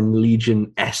French Foreign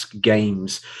Legion-esque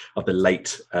games of the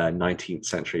late 19th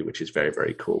century, which is very,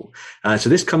 very cool. So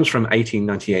this comes from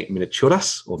 1898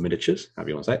 Miniaturas, or Miniatures, however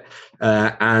you want to say it.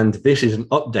 And this is an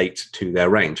update to their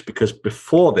range, because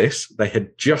before this, they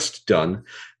had just done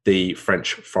the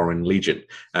French Foreign Legion,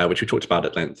 which we talked about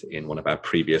at length in one of our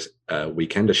previous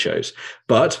Weekender shows.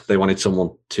 But they wanted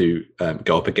someone to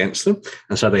go up against them.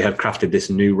 And so they have crafted this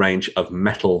new range of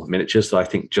metal miniatures that I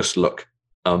think just look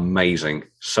amazing,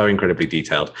 so incredibly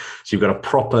detailed. So you've got a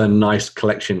proper nice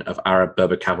collection of Arab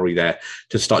Berber cavalry there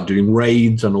to start doing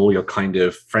raids on all your kind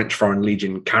of French Foreign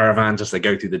Legion caravans as they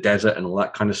go through the desert and all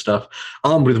that kind of stuff,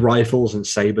 armed with rifles and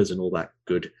sabers and all that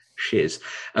good shiz.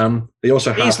 They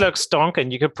also have... These look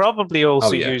stonking. You could probably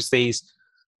also use these.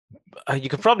 You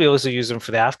could probably also use them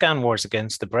for the Afghan wars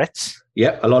against the Brits.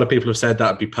 Yeah, a lot of people have said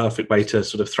that would be a perfect way to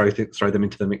sort of throw them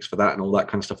into the mix for that and all that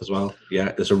kind of stuff as well.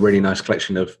 Yeah, there's a really nice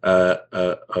collection of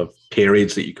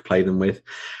periods that you could play them with.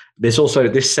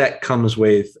 This set comes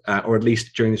with, or at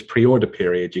least during this pre-order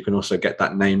period, you can also get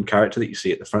that named character that you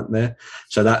see at the front there.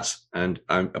 So that's, and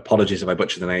apologies if I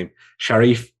butcher the name,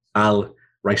 Sharif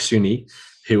al-Raisuni,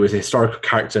 who was a historical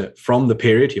character from the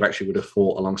period. He actually would have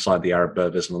fought alongside the Arab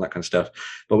Berbers and all that kind of stuff,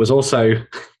 but was also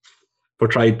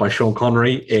portrayed by Sean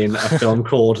Connery in a film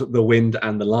called The Wind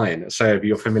and the Lion. So if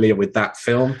you're familiar with that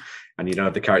film and you know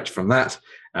the character from that,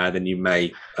 then you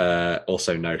may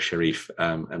also know Sharif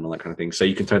and all that kind of thing. So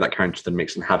you can throw that character to the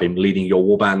mix and have him leading your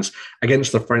warbands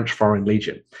against the French Foreign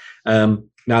Legion. But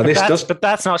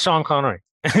that's not Sean Connery.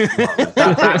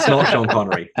 That's not Sean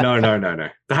Connery. No.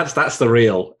 That's the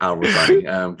real Al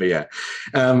Razzani. But yeah,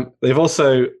 they've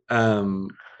also,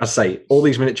 I say, all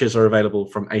these miniatures are available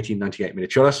from 1898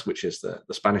 Miniaturas, which is the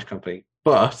Spanish company,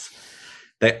 but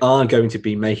they are going to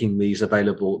be making these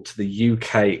available to the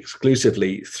UK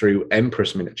exclusively through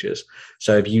Empress Miniatures.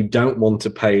 So if you don't want to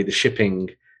pay the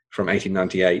shipping from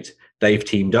 1898, they've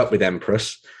teamed up with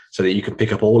Empress so that you can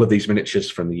pick up all of these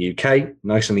miniatures from the UK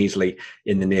nice and easily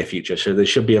in the near future. So they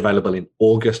should be available in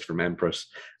August from Empress.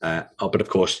 But of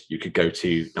course, you could go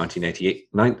to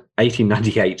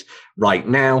 1898 right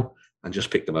now and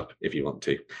just pick them up if you want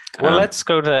to. Well, let's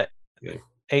go to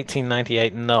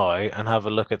 1898 now and have a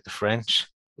look at the French.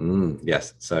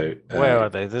 Yes. So where are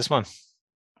they? This one.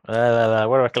 Where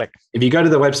do I click? If you go to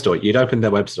the web store, you'd open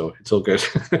their web store. It's all good.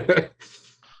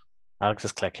 I'll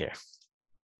just click here.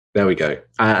 There we go.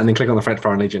 And then click on the French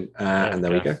Foreign Legion, and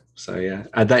there we go. So yeah,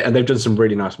 and they've done some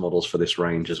really nice models for this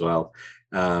range as well.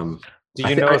 Do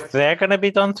you know if they're going to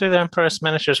be done through the Empress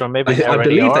Miniatures, or maybe I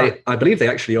believe they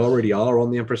actually already are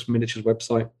on the Empress Miniatures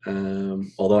website.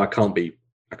 Although I can't be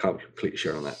completely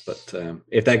sure on that. But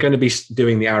if they're going to be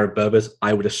doing the Arab Berbers,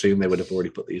 I would assume they would have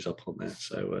already put these up on there.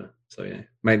 So yeah,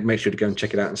 make sure to go and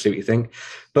check it out and see what you think.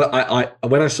 But I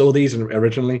when I saw these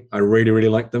originally, I really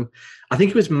liked them. I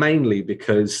think it was mainly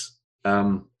because,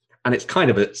 and it's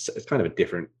kind of a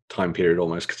different time period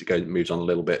almost because it moves on a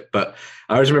little bit. But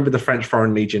I always remember the French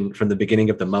Foreign Legion from the beginning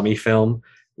of the Mummy film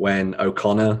when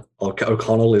O'Connell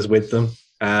is with them.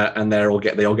 And they all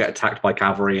get attacked by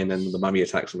cavalry, and then the mummy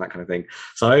attacks and that kind of thing.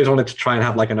 So I always wanted to try and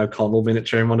have like an O'Connell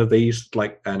miniature in one of these,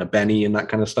 and a Benny and that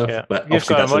kind of stuff. Yeah. But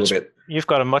obviously that's a little bit. You've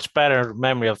got a much better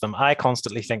memory of them. I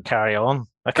constantly think Carry On.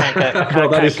 I can't get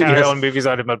Carry On movies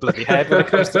out of my bloody head when it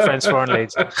comes to French Foreign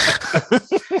Legion.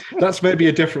 That's maybe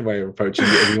a different way of approaching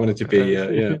it if you wanted to be.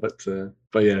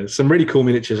 But yeah, some really cool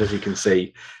miniatures as you can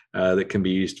see that can be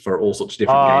used for all sorts of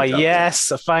different games. Oh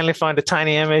yes, I finally found a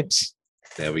tiny image.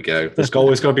 There we go. There's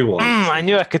always got to be one. I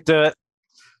knew I could do it.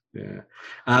 Yeah.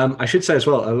 I should say as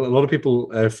well, a lot of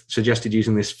people have suggested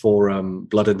using this for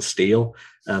Blood and Steel.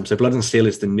 So Blood and Steel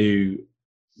is the new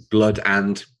Blood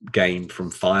and game from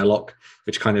Firelock,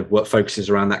 which kind of focuses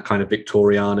around that kind of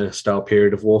Victoriana style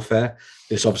period of warfare.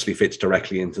 This obviously fits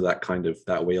directly into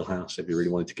that wheelhouse if you really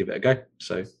wanted to give it a go.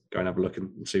 So go and have a look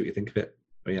and see what you think of it.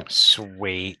 But yeah,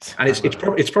 sweet. And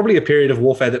it's probably a period of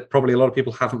warfare that probably a lot of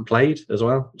people haven't played as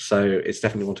well. So it's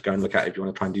definitely one to go and look at if you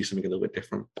want to try and do something a little bit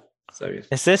different. So yeah.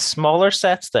 Is this smaller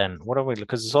sets then? What are we?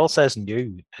 Because it all says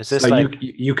new. Is this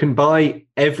you can buy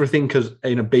everything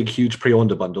in a big huge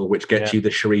pre-order bundle, which gets you the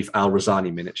Sharif Al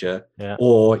Razzani miniature,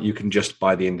 or you can just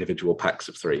buy the individual packs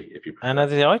of 3 if you prefer. And are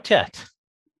they out yet?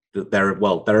 They're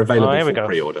available for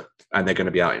pre-order, and they're going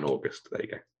to be out in August. There you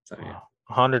go. So yeah.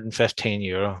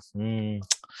 €115.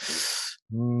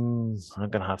 I'm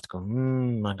gonna have to go.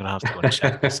 I'm gonna have to go and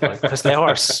check this out because they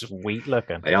are sweet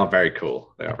looking. They are very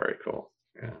cool. Yeah.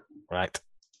 Right.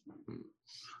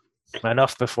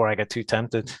 Enough before I get too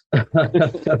tempted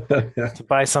to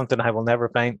buy something I will never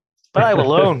paint, but I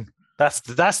will own. That's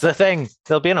the thing.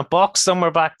 They'll be in a box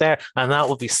somewhere back there, and that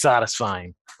will be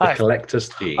satisfying. The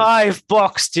collector's thing. I've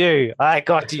boxed you. I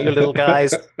got you little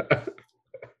guys.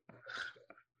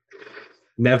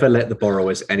 Never let the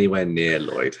borrowers anywhere near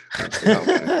Lloyd.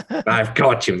 I've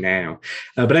got you now.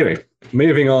 But anyway,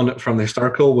 moving on from the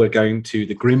historical, we're going to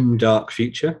the grim dark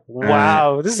future.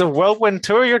 Wow, this is a whirlwind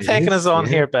tour you're taking us on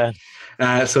here, Ben.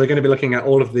 So we're going to be looking at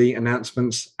all of the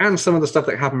announcements and some of the stuff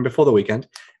that happened before the weekend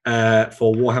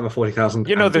for Warhammer 40,000.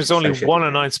 You know, there's only one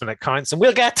announcement that counts, and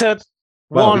we'll get to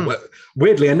one. Well,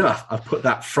 weirdly enough, I've put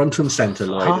that front and center,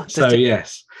 Lloyd.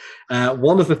 Yes.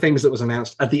 One of the things that was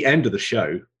announced at the end of the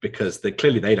show, because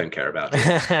clearly they don't care about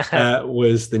it,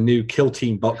 was the new Kill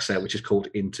Team box set, which is called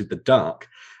Into the Dark.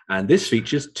 And this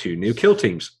features 2 new kill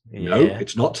teams. No,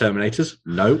 it's not Terminators.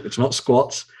 No, it's not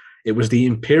Squats. It was the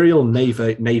Imperial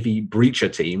Navy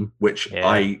Breacher team, which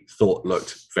I thought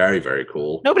looked very, very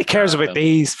cool. Nobody cares about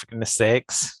these, for goodness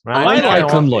sakes. Right? I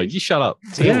like them, Lloyd. You shut up.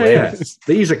 Yeah.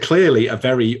 These are clearly a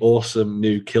very awesome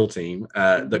new kill team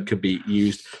that could be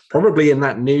used probably in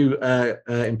that new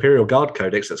Imperial Guard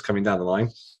Codex that's coming down the line.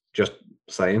 Just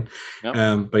saying.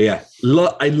 Yep. But yeah,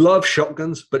 I love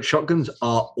shotguns, but shotguns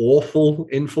are awful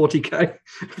in 40k.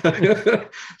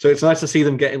 So it's nice to see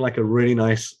them getting like a really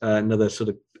nice another sort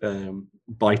of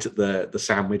bite at the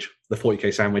sandwich, the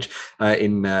 40k sandwich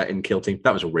in Kill Team.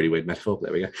 That was a really weird metaphor.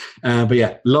 There we go. But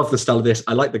yeah, love the style of this.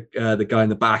 I like the guy in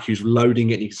the back who's loading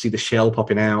it. You can see the shell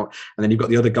popping out, and then you've got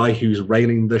the other guy who's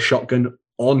railing the shotgun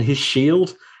on his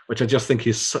shield, which I just think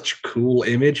is such a cool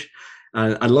image.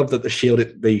 And I love that the shield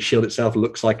itself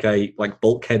looks like a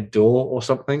bulkhead door or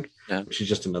something, which is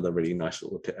just another really nice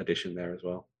little addition there as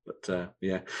well. But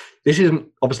yeah, this isn't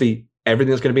obviously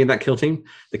everything that's going to be in that kill team.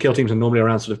 The kill teams are normally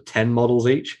around sort of 10 models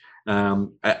each.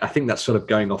 I think that's sort of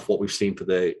going off what we've seen for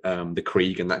the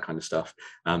Krieg and that kind of stuff.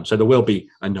 So there will be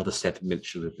another set of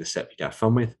miniatures of this set we can have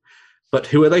fun with. But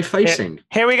who are they facing?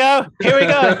 Here we go.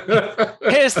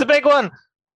 Here's the big one.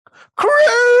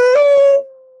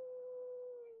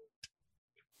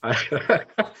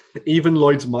 Even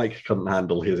Lloyd's mic couldn't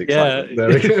handle his excitement.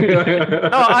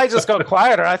 No, I just got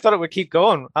quieter. I thought it would keep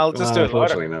going. I'll just do it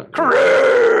louder. No.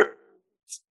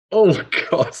 Oh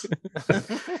God,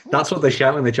 that's what they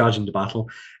shout when they charge into battle.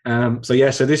 So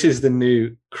this is the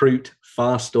new Kroot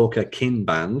Farstalker Kin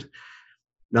Band.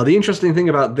 Now, the interesting thing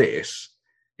about this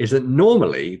is that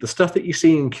normally the stuff that you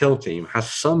see in Kill Team has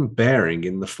some bearing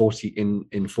in the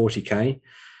 40k.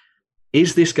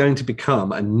 Is this going to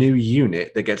become a new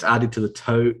unit that gets added to the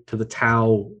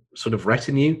Tau sort of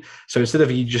retinue? So instead of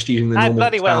you just using the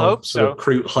normal sort of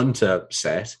Kroot Hunter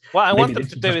set, what I want them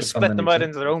to do is split them out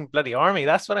into their own bloody army.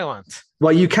 That's what I want.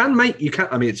 Well, you can. I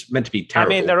mean, it's meant to be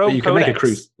terrible. I mean, their own you can make a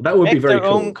Kroot. That would be very cool.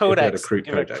 Their own codex. A Kroot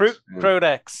Codex. A Kroot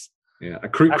Codex. Yeah, a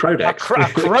Kroot Codex. A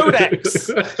Codex.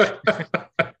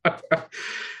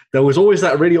 There was always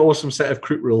that really awesome set of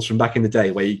Kroot rules from back in the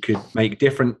day where you could make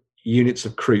different units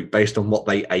of Kroot based on what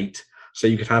they ate. So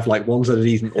you could have like ones that had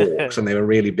eaten orcs and they were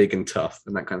really big and tough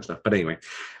and that kind of stuff. But anyway,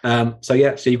 so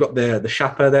you've got the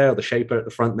Shapper there, or the Shaper at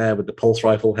the front there with the pulse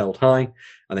rifle held high.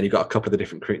 And then you've got a couple of the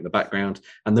different Kroot in the background.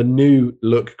 And the new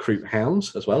look Kroot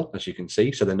Hounds as well, as you can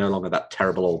see. So they're no longer that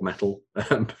terrible old metal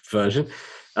version.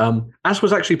 As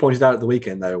was actually pointed out at the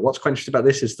weekend, though, what's quite interesting about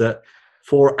this is that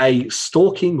for a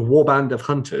stalking warband of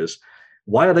hunters,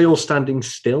 why are they all standing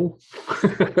still?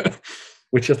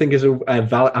 Which I think is a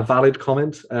valid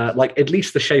comment. Like, at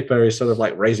least the Shaper is sort of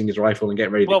like raising his rifle and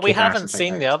getting ready to Well, we haven't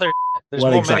seen the other. There's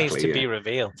more minis to be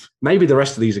revealed. Maybe the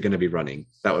rest of these are going to be running.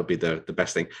 That would be the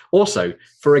best thing. Also,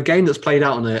 for a game that's played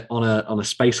out on a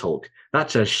Space Hulk,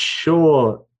 that's a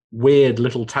sure weird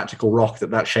little tactical rock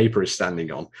that Shaper is standing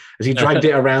on as he dragged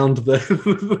it around the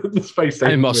space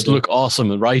station. It must look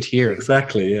awesome right here.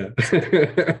 Exactly, yeah.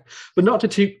 But not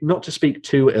to speak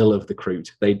too ill of the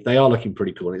Kroot. They are looking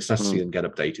pretty cool, and it's nice to see them get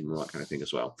updated and all that kind of thing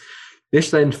as well.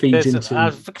 This then feeds into.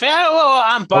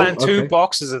 I'm buying 2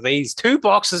 boxes of these. 2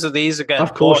 boxes of these again.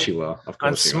 Of course you are. Of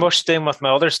course, and smushed in with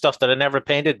my other stuff that I never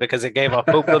painted because I gave up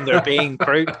hope on there being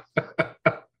Kroot.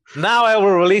 Now I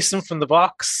will release them from the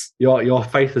box. Your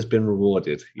faith has been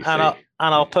rewarded.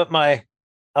 I'll put my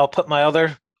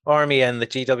other army and the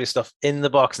GW stuff in the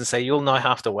box and say you'll now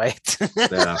have to wait.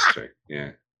 That's true.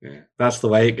 Yeah. That's the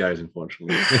way it goes,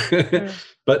 unfortunately.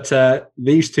 But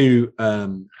these 2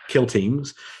 kill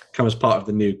teams come as part of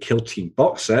the new Kill Team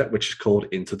box set, which is called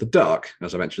Into the Dark,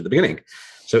 as I mentioned at the beginning.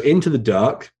 So Into the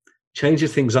Dark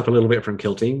changes things up a little bit from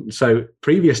Kill Team. So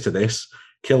previous to this,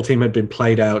 Kill Team had been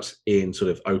played out in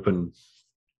sort of open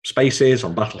spaces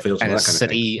on battlefields and that kind of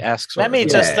thing.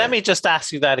 Let me just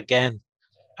ask you that again.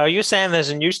 Are you saying there's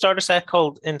a new starter set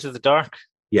called Into the Dark?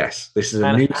 Yes, this is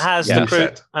a new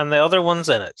set and the other ones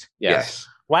in it. Yes.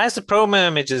 Why is the promo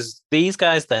images these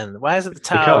guys then? Why is it the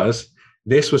Tau? Because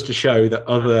this was to show that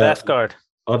Death Guard,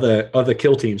 other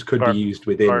kill teams could be used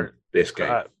within this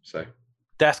game. So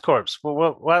Death Corps.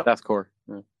 What? Death Corps.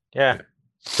 Yeah.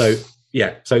 So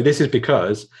this is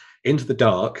because Into the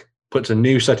Dark puts a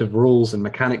new set of rules and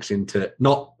mechanics into,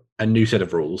 not a new set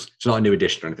of rules, it's not a new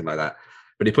edition or anything like that,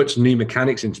 but it puts new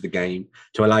mechanics into the game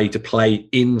to allow you to play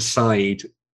inside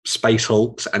space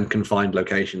hulks and confined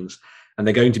locations. And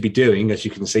they're going to be doing, as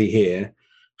you can see here,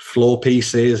 floor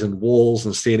pieces and walls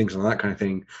and ceilings and all that kind of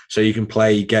thing. So you can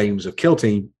play games of Kill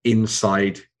Team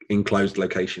inside enclosed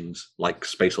locations like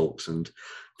space hulks and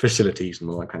facilities and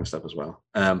all that kind of stuff as well.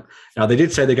 Now, they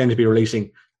did say they're going to be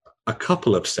releasing a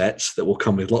couple of sets that will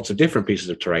come with lots of different pieces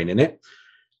of terrain in it,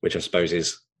 which I suppose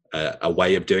is a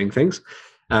way of doing things.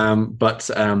 But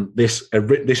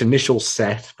this initial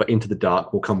set for Into the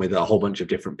Dark will come with a whole bunch of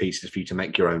different pieces for you to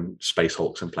make your own space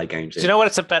hulks and play games. Do you know what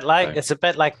it's a bit like? So, it's a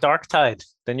bit like Darktide,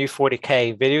 the new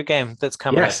 40k video game that's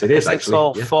coming. Yes, it is. Actually, it's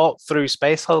all fought through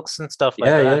space hulks and stuff like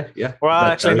that. Yeah. Well,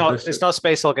 actually, not. It's not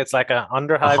space hulk. It's like a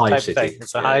Underhive type city. thing.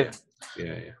 It's a hive.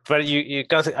 Yeah. But you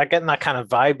got. I'm getting that kind of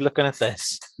vibe looking at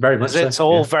this. Very much. It's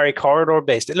all very corridor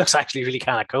based. It looks actually really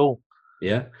kind of cool.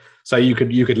 Yeah. So you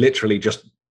could literally just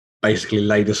basically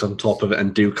lay this on top of it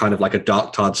and do kind of like a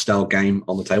Darktide style game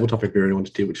on the tabletop if you really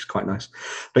wanted to, which is quite nice.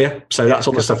 But yeah, so that's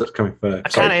all the stuff that's coming for.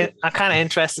 I'm kind of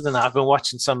interested in that. I've been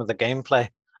watching some of the gameplay.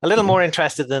 A little more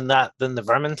interested in that than the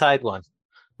Vermintide one.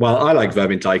 Well, I like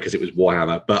Vermintide because it was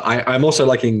Warhammer, but I'm also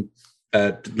liking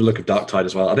the look of Darktide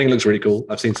as well. I think it looks really cool.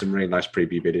 I've seen some really nice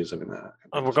preview videos of it.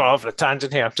 And we're going off a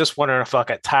tangent here. I'm just wondering if I'll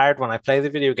get tired when I play the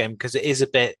video game because it is a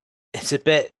bit. It's a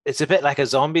bit like a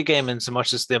zombie game in so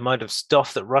much as the amount of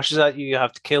stuff that rushes at you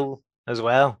have to kill as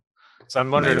well. So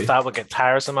I'm wondering if that would get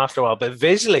tiresome after a while. But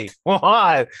visually,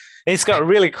 wow, it's got a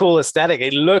really cool aesthetic.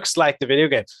 It looks like the video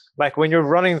game. Like when you're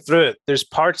running through it, there's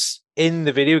parts in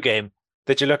the video game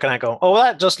that you're looking at going, oh,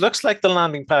 that just looks like the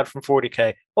landing pad from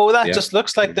 40k. Oh, that just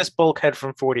looks like this bulkhead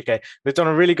from 40k. They've done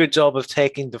a really good job of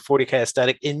taking the 40k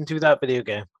aesthetic into that video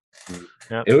game.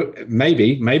 Yeah.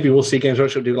 Maybe we'll see Games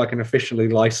Workshop do like an officially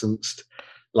licensed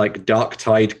like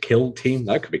Darktide Kill Team.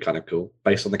 That could be kind of cool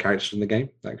based on the characters in the game.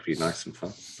 That could be nice and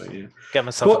fun. But yeah, get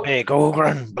myself a big ogre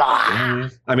and blah. Yeah.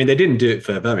 I mean, they didn't do it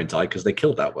for Vermintide because they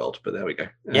killed that world. But there we go.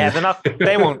 Yeah, they're not.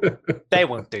 They won't. They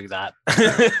won't do that.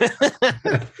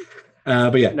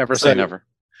 But yeah, never say never.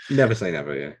 Never say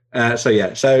never. Yeah.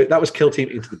 So that was Kill Team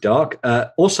Into the Dark.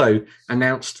 Also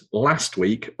announced last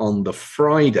week on the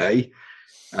Friday.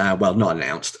 Well, not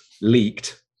announced,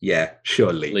 leaked. Yeah,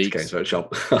 sure, leaked. Games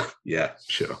Workshop. Yeah,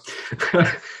 sure.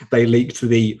 They leaked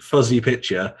the fuzzy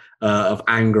picture of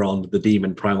Angron, the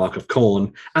demon Primarch of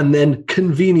Khorne, and then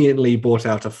conveniently brought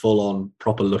out a full-on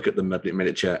proper look at the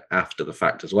miniature after the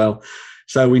fact as well.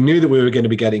 So we knew that we were going to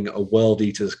be getting a World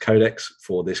Eaters Codex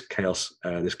for this Chaos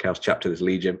chapter, this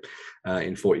Legion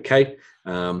in 40k.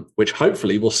 Which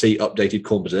hopefully we'll see updated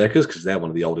Khorne Berserkers because they're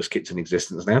one of the oldest kits in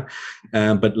existence now.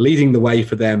 But leading the way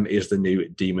for them is the new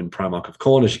Demon Primarch of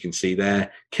Khorne, as you can see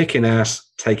there, kicking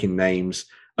ass, taking names,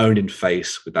 owned in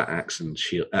face with that axe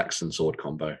and sword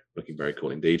combo, looking very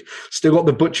cool indeed. Still got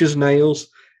the butcher's nails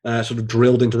sort of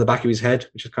drilled into the back of his head,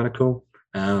 which is kind of cool.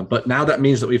 But now that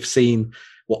means that we've seen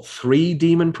 3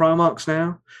 Demon Primarchs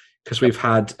now because we've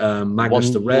had Magnus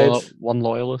the Red, one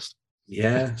Loyalist.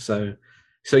 Yeah, so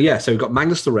we've got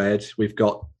Magnus the Red, we've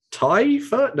got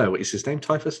Typhus. No, is his name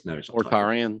Typhus? No, it's not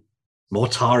Mortarion.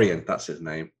 Mortarion, that's his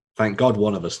name. Thank God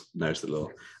one of us knows the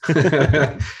lore.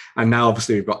 And now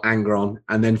obviously we've got Angron,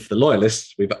 and then for the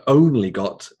Loyalists, we've only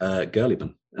got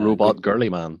Girlyman. Robot Girly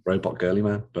Man.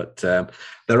 But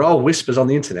there are whispers on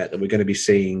the internet that we're going to be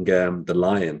seeing the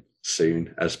Lion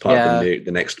soon as part of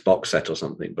the next box set or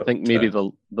something. But I think maybe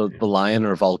the Lion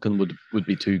or Vulcan would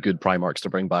be 2 good Primarchs to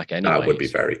bring back anyway. That would be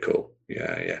very cool.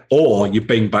 Yeah. Or you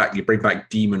bring back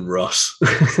Demon Russ,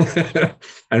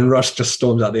 and Russ just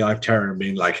storms out the Eye of Terror and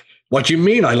being like, "What do you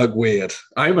mean I look weird?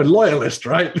 I'm a loyalist,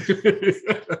 right?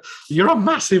 You're a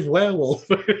massive werewolf."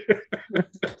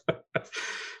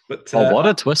 But what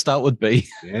a twist that would be.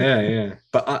 Yeah.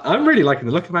 But I'm really liking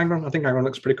the look of Angron. I think Angron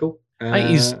looks pretty cool.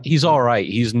 He's all right.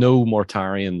 He's no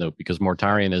Mortarion though, because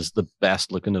Mortarion is the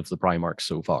best looking of the Primarchs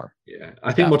so far. Yeah,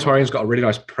 I think Mortarion's got a really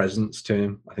nice presence to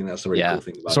him. I think that's the really cool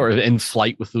thing about sort him. of in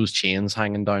flight with those chains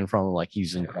hanging down from him. Like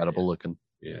he's incredible looking.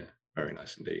 Yeah, very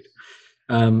nice indeed.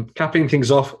 Capping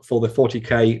things off for the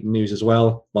 40k news as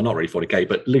well. Well, not really 40k,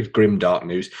 but Grimdark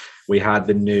news. We had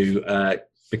the new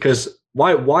because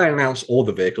why announce all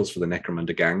the vehicles for the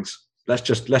Necromunda gangs? Let's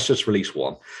just release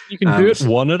one. You can do it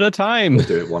one at a time. We'll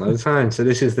do it one at a time. So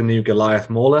this is the new Goliath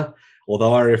Mauler.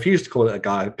 Although I refuse to call it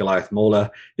a Goliath Mauler,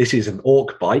 this is an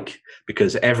Orc bike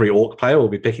because every Orc player will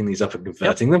be picking these up and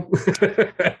converting them.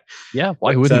 Yeah,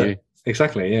 why wouldn't you?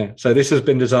 Exactly, yeah. So this has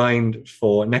been designed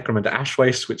for Necromunda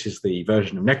Ashwaste, which is the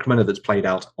version of Necromunda that's played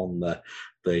out on the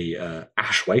the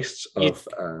ash wastes of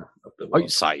the world.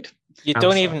 Outside. You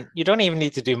don't even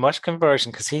need to do much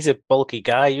conversion because he's a bulky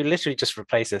guy. You literally just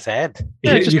replace his head.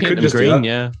 Yeah, just you paint could them just do green,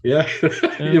 that. yeah.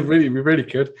 Yeah, you really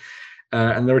could.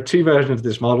 And there are two versions of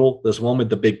this model. There's one with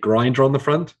the big grinder on the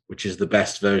front, which is the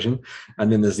best version.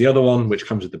 And then there's the other one, which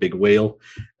comes with the big wheel,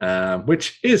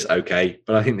 which is okay.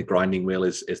 But I think the grinding wheel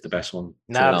is the best one.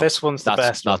 No, this one's the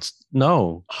best one.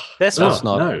 No. This No, one's it's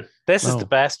not. No, This is the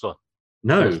best one.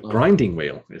 no, That's not- grinding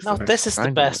wheel. Is No, the best. this is the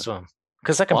Grinding best one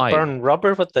because I can Why? burn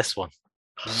rubber with this one.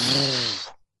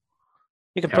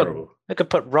 You can Terrible. I could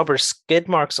put rubber skid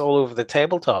marks all over the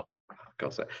tabletop.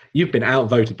 God's sake. You've been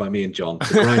outvoted by me and John.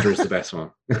 The grinder is the best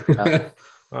one.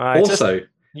 Also, Also,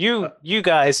 you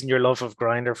guys and your love of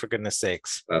grinder, for goodness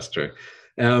sakes. that's true.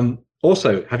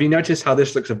 Also, have you noticed how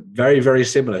this looks very, very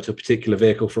similar to a particular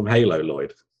vehicle from Halo,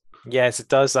 Lloyd? Yes, it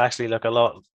does actually look a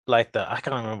lot like I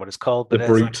can't remember what it's called, The but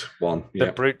brute one. the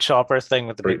Yeah, brute chopper thing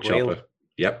with the brute big wheel. chopper.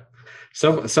 Yep.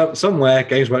 Somewhere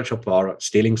Games Workshop are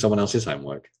stealing someone else's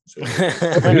homework. So-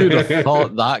 Who'd have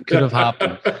thought that could have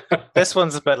happened? This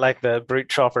one's a bit like the brute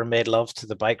chopper made love to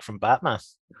the bike from Batman.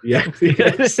 Yeah.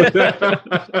 Yes.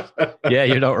 Yeah,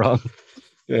 you're not wrong.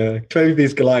 Yeah. Clearly,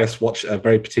 these Goliaths watch a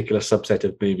very particular subset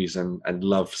of movies and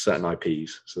love certain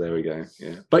IPs. So there we go.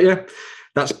 Yeah. But yeah,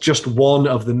 that's just one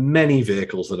of the many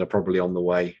vehicles that are probably on the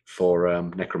way for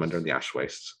Necromunda and the Ash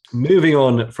Wastes. Moving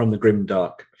on from the grim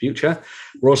dark future,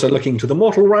 we're also looking to the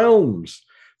Mortal Realms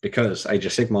because Age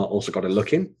of Sigmar also got a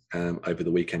look in over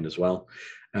the weekend as well.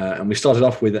 And we started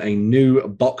off with a new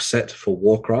box set for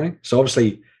Warcry. So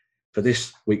obviously, for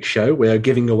this week's show, we are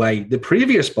giving away the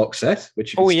previous box set,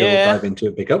 which you can still dive into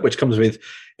and pick up, which comes with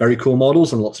very cool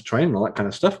models and lots of terrain and all that kind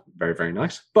of stuff. Very, very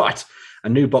nice. But a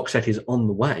new box set is on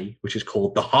the way, which is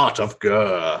called The Heart of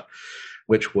Ghur,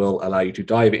 which will allow you to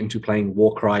dive into playing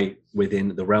Warcry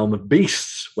within the realm of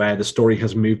beasts, where the story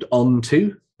has moved on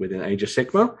to within Age of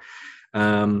Sigmar.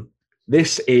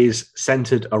 This is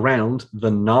centered around the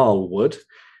Gnarlwood,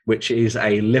 which is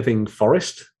a living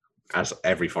forest, as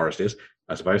every forest is,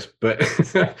 I suppose, but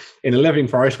in a living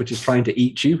forest which is trying to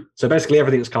eat you. So basically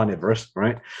everything's carnivorous,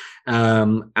 right?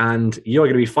 And you're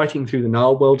going to be fighting through the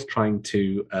Gnarlworld, trying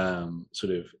to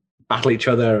sort of battle each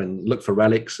other and look for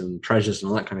relics and treasures and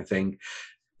all that kind of thing.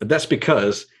 But that's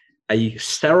because a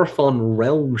Seraphon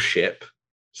realm ship,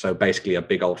 so basically a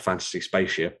big old fantasy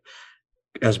spaceship,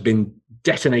 has been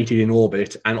detonated in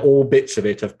orbit, and all bits of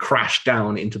it have crashed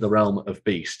down into the realm of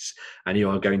beasts. And you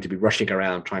are going to be rushing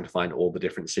around trying to find all the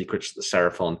different secrets that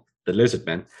Seraphon, the lizard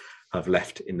men, have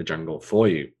left in the jungle for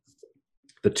you.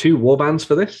 The two warbands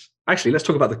for this, actually, let's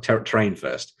talk about the terrain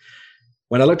first.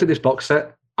 When I looked at this box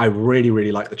set, I really,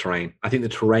 really like the terrain. I think the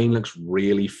terrain looks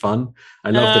really fun. I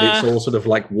love that it's all sort of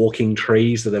like walking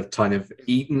trees that have kind of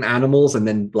eaten animals and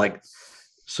then like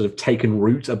sort of taken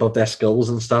root above their skulls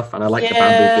and stuff. And I like the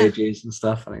bamboo bridges and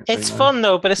stuff. I think it's fun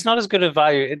though, but it's not as good a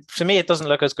value. To me, it doesn't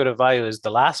look as good a value as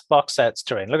the last box set's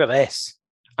terrain. Look at this.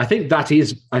 I think that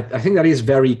is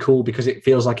very cool because it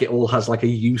feels like it all has like a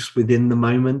use within the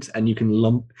moment, and you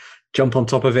can jump on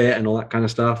top of it and all that kind of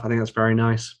stuff. I think that's very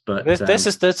nice. But this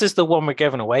is the one we're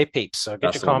giving away, peeps. So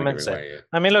get your comments in. Yeah.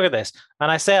 I mean, look at this, and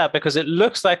I say that because it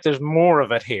looks like there's more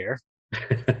of it here.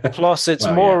 Plus, it's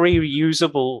more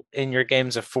reusable in your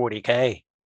games of 40k.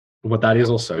 Well, that is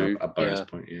also a bonus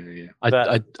point.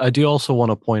 Yeah. I do also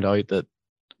want to point out that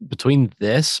between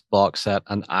this box set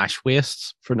and Ash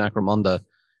Wastes for Necromunda,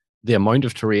 the amount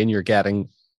of terrain you're getting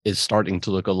is starting to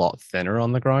look a lot thinner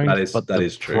on the ground. That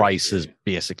is true. Price is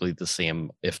basically the same,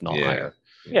 if not higher.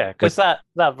 Yeah, because that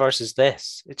versus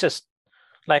this, it's just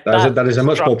like that is a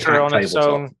much more structure on its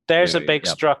own. Top. There's a big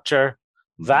structure.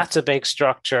 That's a big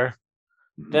structure.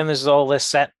 Then there's all this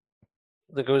set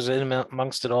that goes in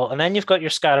amongst it all. And then you've got your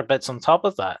scatter bits on top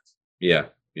of that. Yeah.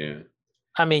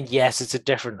 I mean, yes, it's a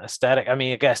different aesthetic. I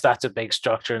mean, I guess that's a big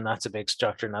structure and that's a big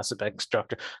structure and that's a big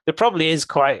structure. There probably is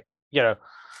quite,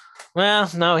 well,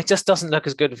 no, it just doesn't look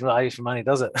as good value for money,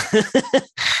 does it?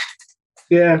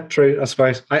 Yeah, true, I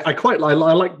suppose. I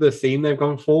like the theme they've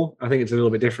gone for. I think it's a little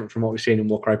bit different from what we've seen in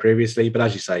Warcry previously. But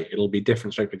as you say, it'll be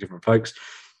different straight for different folks.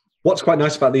 What's quite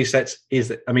nice about these sets is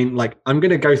that, I mean, like, I'm going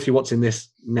to go through what's in this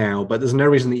now, but there's no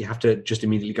reason that you have to just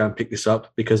immediately go and pick this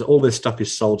up because all this stuff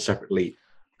is sold separately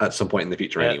at some point in the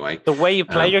future anyway. The way you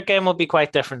play your game will be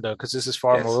quite different, though, because this is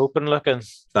far more open looking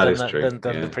than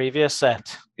the previous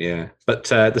set. Yeah, but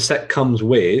the set comes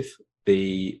with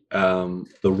the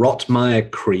Rotmire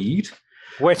Creed.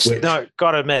 Which, no,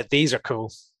 gotta admit, these are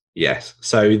cool. Yes.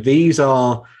 So these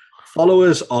are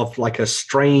followers of like a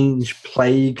strange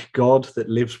plague god that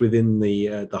lives within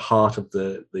the heart of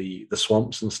the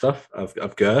swamps and stuff of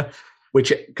Ghur.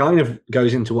 which kind of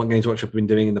goes into what Games Workshop have been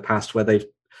doing in the past, where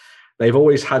they've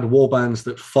always had warbands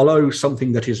that follow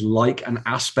something that is like an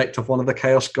aspect of one of the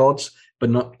Chaos Gods,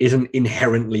 but isn't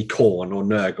inherently Khorne or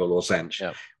Nurgle or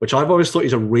Tzeentch, which I've always thought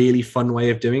is a really fun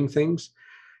way of doing things,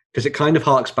 because it kind of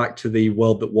harks back to the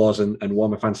World That Was and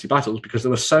Warhammer Fantasy Battles, because there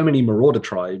were so many Marauder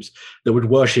tribes that would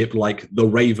worship like the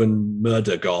Raven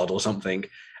Murder God or something,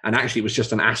 and actually it was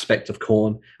just an aspect of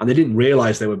Khorne, and they didn't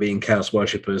realize they were being Chaos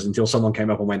worshippers until someone came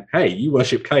up and went, "Hey, you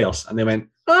worship Chaos," and they went,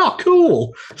 "Oh,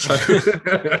 cool."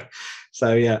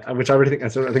 So yeah, which I think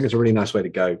it's a really nice way to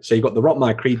go. So you've got the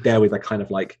Rotmire Creed there with kind of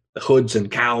like the hoods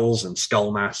and cowls and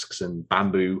skull masks and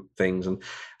bamboo things, and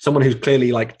someone who's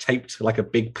clearly like taped like a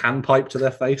big panpipe to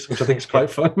their face, which I think is quite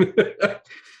fun.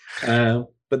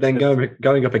 But then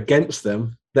going up against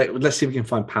them, let's see if we can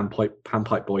find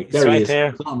Panpipe Boy. There he is,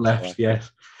 there. Bottom left. Yes,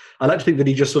 I like to think that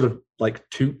he just sort of like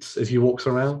toots as he walks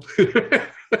around.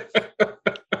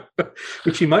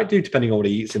 Which he might do depending on what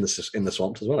he eats in the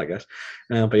swamps as well, I guess.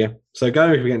 But yeah, so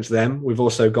going against them, we've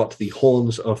also got the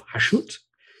Horns of Hashut,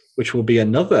 which will be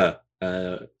another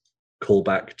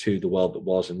callback to the World That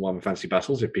Was in Warhammer Fantasy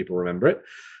Battles, if people remember it.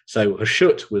 So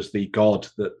Hashut was the god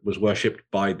that was worshipped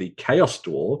by the Chaos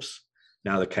Dwarves,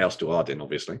 now the Chaos Duardin,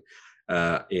 obviously,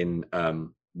 in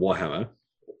Warhammer.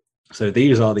 So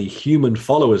these are the human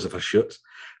followers of Hashut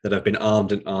that have been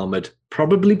armed and armored,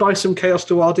 probably by some Chaos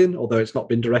Duardin, although it's not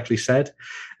been directly said.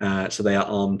 So they are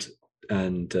armed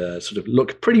and sort of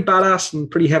look pretty badass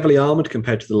and pretty heavily armored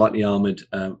compared to the lightly armored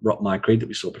Rotmire Creed that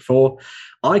we saw before.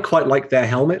 I quite like their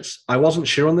helmets. I wasn't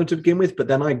sure on them to begin with, but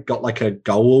then I got like a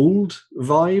gold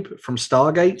vibe from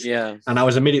Stargate. Yeah. And I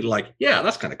was immediately like, yeah,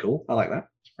 that's kind of cool. I like that.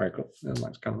 It's very cool. That's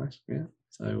kind of nice. Yeah.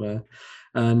 So,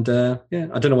 yeah,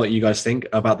 I don't know what you guys think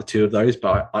about the two of those,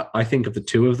 but I think of the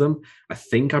two of them, I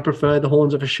think I prefer the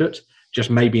Horns of Hashut, just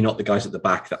maybe not the guys at the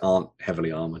back that aren't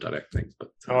heavily armored, I don't think.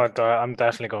 But I'm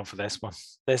definitely going for this one.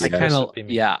 I kind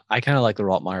of like the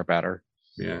Rotmire better.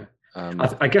 Yeah.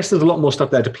 I guess there's a lot more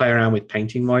stuff there to play around with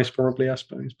painting wise, probably, I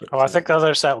suppose. But I think the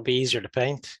other set will be easier to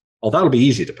paint. Oh, that'll be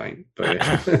easy to paint,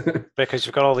 but because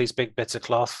you've got all these big bits of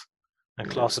cloth, and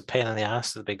cloth's a pain in the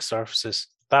ass to the big surfaces.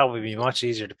 That would be much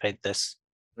easier to paint this.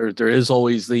 There is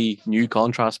always the new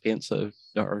contrast paints that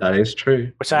is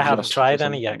true. Which I haven't tried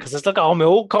any yet, because look at all my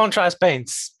old contrast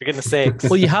paints, for goodness sakes.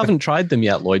 Well, you haven't tried them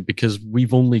yet, Lloyd, because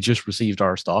we've only just received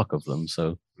our stock of them.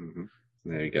 So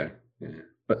there you go. Yeah.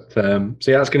 But so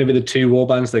yeah, that's going to be the two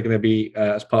warbands. They're going to be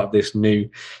as part of this new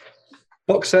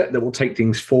box set that will take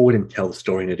things forward and tell the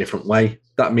story in a different way.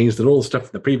 That means that all the stuff in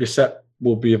the previous set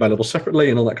will be available separately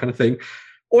and all that kind of thing.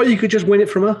 Or you could just win it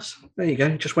from us. There you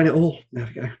go. Just win it all. There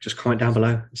we go. Just comment down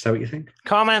below and say what you think.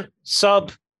 Comment,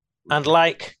 sub, and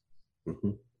like.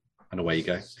 And away you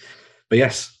go. But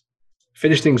yes,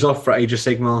 finish things off for Age of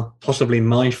Sigmar. Possibly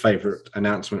my favourite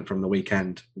announcement from the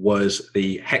weekend was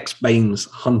the Hexbane's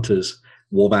Hunters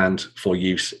warband for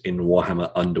use in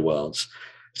Warhammer Underworlds.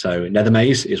 So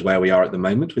Nethermaze is where we are at the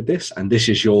moment with this. And this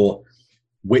is your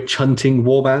witch hunting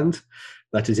warband.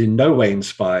 That is in no way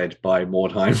inspired by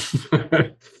Mordheim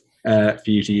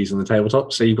for you to use on the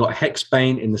tabletop. So you've got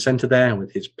Hexbane in the center there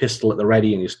with his pistol at the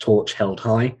ready and his torch held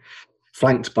high,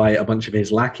 flanked by a bunch of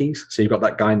his lackeys. So you've got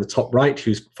that guy in the top right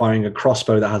who's firing a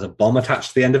crossbow that has a bomb attached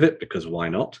to the end of it, because why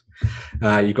not?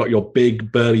 You've got your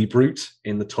big burly brute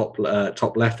in the top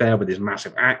left there with his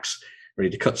massive axe, ready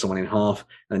to cut someone in half.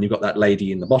 And then you've got that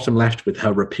lady in the bottom left with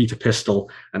her repeater pistol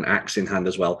and axe in hand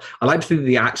as well. I like to think that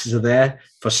the axes are there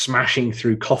for smashing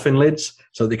through coffin lids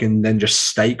so they can then just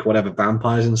stake whatever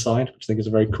vampires inside, which I think is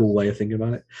a very cool way of thinking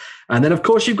about it. And then, of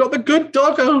course, you've got the good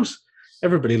doggos.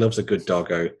 Everybody loves a good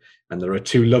doggo. And there are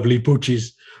two lovely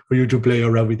poochies for you to play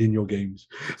around with in your games.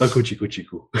 A coochie.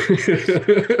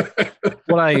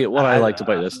 What I liked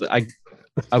about this,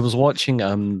 I was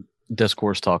watching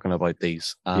Discourse talking about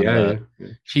these. And,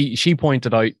 she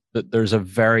pointed out that there's a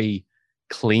very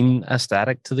clean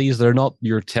aesthetic to these. They're not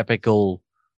your typical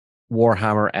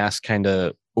Warhammer-esque kind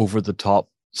of over-the-top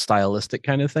stylistic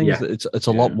kind of things. Yeah. It's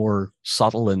a lot more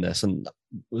subtle in this. And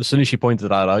as soon as she pointed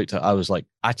that out, I was like,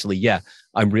 actually, yeah,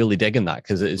 I'm really digging that,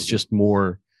 because it's just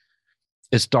more,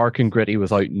 it's dark and gritty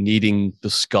without needing the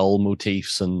skull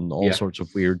motifs and all sorts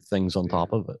of weird things on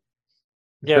top of it.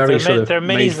 Yeah, they're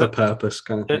minis for purpose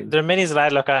kind of thing. They're minis that I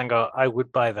look at and go, I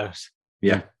would buy those.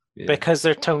 Yeah. Because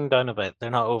they're toned down a bit. They're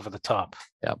not over the top.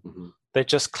 Yeah. They're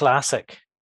just classic.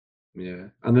 Yeah.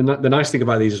 And then the nice thing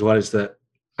about these as well is that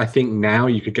I think now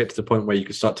you could get to the point where you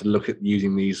could start to look at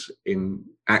using these in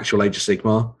actual Age of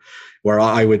Sigmar, where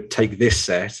I would take this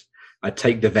set, I'd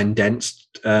take the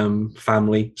Vendenst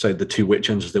family, so the two witch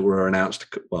hunters that were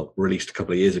released a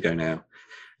couple of years ago now.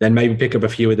 Then maybe pick up a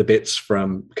few of the bits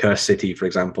from Curse City, for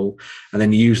example, and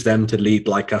then use them to lead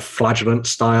like a flagellant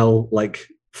style, like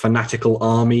fanatical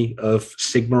army of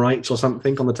Sigmarites or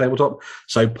something on the tabletop.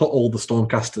 So put all the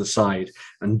Stormcast to the side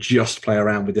and just play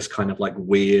around with this kind of like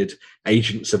weird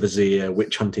Agents of Azir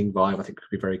witch hunting vibe. I think could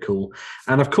be very cool.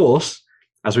 And of course,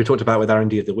 as we talked about with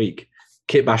R&D of the week,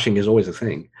 kit bashing is always a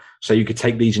thing. So you could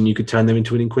take these and you could turn them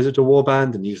into an Inquisitor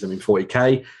warband and use them in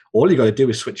 40k. All you got to do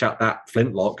is switch out that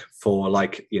flintlock for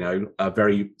like, you know, a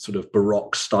very sort of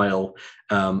Baroque style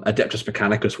Adeptus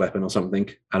Mechanicus weapon or something.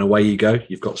 And away you go.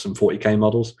 You've got some 40k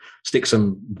models. Stick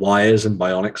some wires and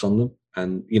bionics on them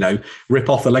and, you know, rip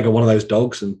off the leg of one of those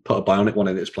dogs and put a bionic one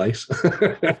in its place.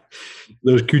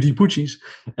 Those cootie poochies.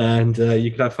 And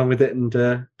you could have fun with it and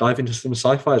dive into some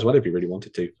sci-fi as well if you really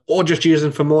wanted to. Or just use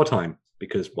them for more time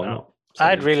because why not? So,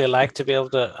 I'd really like to be able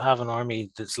to have an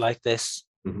army that's like this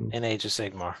in Age of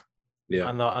Sigmar. Yeah.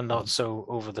 And not so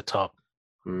over the top.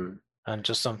 And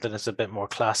just something that's a bit more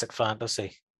classic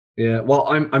fantasy. Yeah. Well,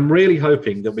 I'm really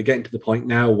hoping that we're getting to the point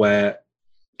now where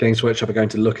Games Workshop are going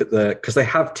to look at because they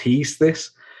have teased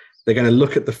this. They're going to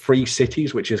look at the free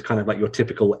cities, which is kind of like your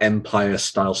typical Empire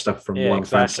style stuff from One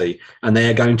Fantasy, and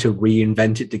they're going to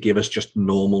reinvent it to give us just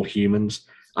normal humans.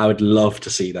 I would love to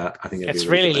see that. I think it's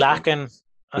really lacking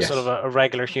sort of a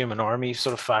regular human army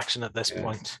sort of faction at this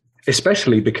point.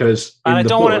 Especially because I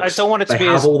don't want it to be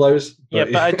all those.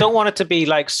 But but I don't want it to be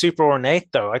like super ornate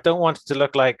though. I don't want it to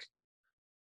look like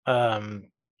but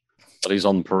he's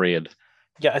on parade.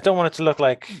 Yeah, I don't want it to look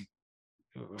like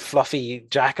fluffy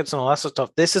jackets and all that sort of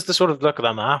stuff. This is the sort of look that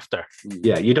I'm after.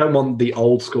 Yeah, you don't want the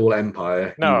old school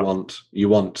Empire. No. You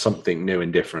want something new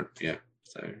and different. Yeah.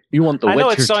 So you want the Witcher I know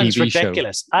it sounds TV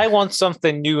ridiculous. I want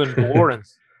something new and boring.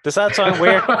 Does that sound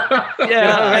weird?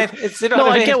 Yeah,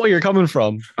 I get where you're coming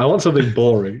from. I want something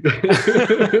boring.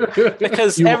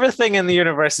 Because everything in the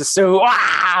universe is so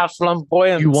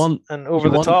flamboyant and over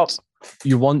the top.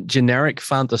 You want generic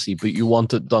fantasy, but you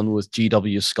want it done with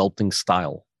GW sculpting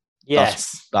style.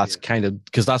 Yes. That's kind of,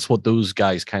 because that's what those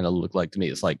guys kind of look like to me.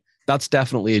 It's like, that's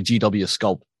definitely a GW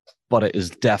sculpt, but it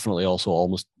is definitely also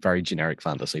almost very generic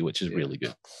fantasy, which is really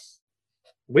good.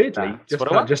 Weirdly,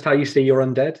 just how you see your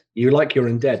undead. You like your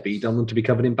undead, but you don't want to be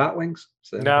covered in bat wings.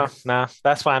 So. No.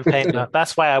 That's why I'm painting.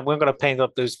 That's why we're going to paint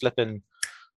up those flipping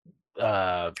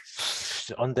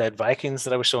undead Vikings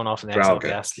that I was showing off in the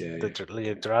XLBS. The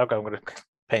Draugr. I'm going to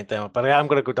paint them up, but I'm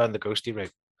going to go down the ghosty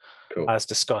route, as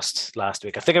discussed last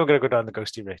week. I think I'm going to go down the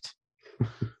ghosty route.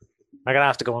 I'm gonna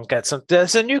have to go and get some.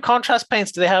 There's a new contrast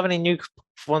paints. Do they have any new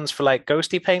ones for like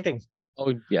ghosty painting?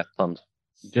 Oh yeah, tons.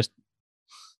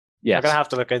 Yeah, I'm gonna have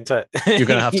to look into it. You're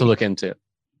gonna have to look into it.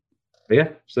 But yeah,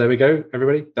 so there we go,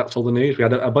 everybody. That's all the news. We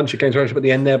had a bunch of Games Workshop at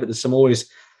the end there, but there's always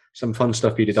some fun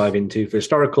stuff for you to dive into for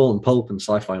historical and pulp and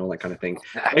sci-fi and all that kind of thing.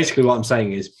 Basically, what I'm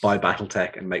saying is buy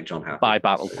BattleTech and make John happy. Buy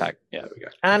BattleTech. Yeah, there we go.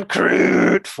 And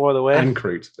Kroot for the win. And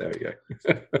Kroot. There we go.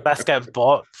 That's getting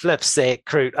bought. Flip's sake,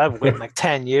 Kroot. I've waited like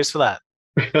 10 years for that.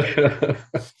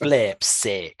 Flip's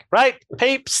sake. Right,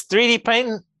 peeps. 3D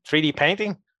printing.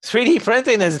 3D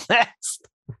printing is next.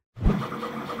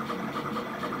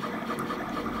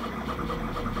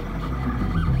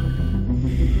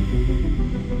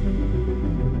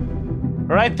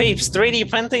 All right, peeps, 3D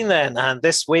printing then. And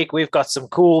this week we've got some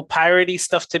cool piratey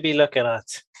stuff to be looking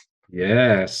at.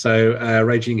 Yeah, so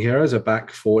Raging Heroes are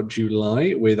back for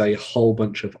July with a whole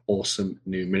bunch of awesome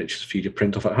new miniatures for you to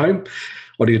print off at home.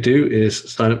 What you do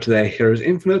is sign up to their Heroes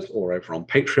Infinite or over on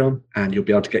Patreon, and you'll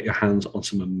be able to get your hands on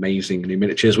some amazing new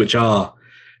miniatures, which are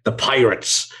the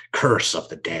Pirates' Curse of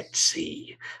the Dead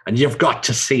Sea. And you've got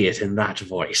to see it in that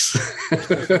voice.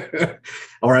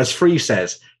 Or as Free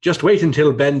says, just wait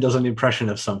until Ben does an impression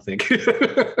of something.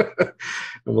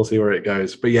 And we'll see where it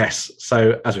goes. But yes,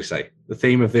 so as we say, the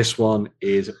theme of this one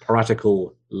is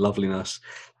piratical loveliness.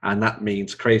 And that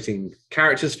means creating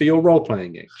characters for your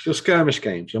role-playing games, your skirmish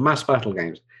games, your mass battle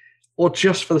games, or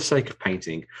just for the sake of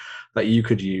painting that you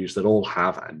could use that all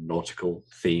have a nautical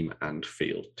theme and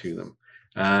feel to them.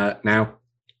 As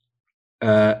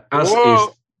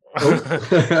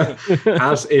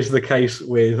is the case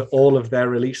with all of their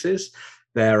releases,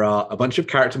 there are a bunch of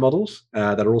character models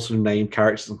that are also named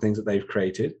characters and things that they've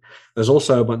created. There's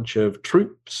also a bunch of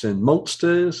troops and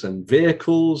monsters and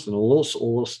vehicles and all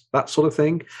that sort of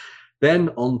thing. Then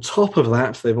on top of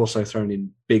that, they've also thrown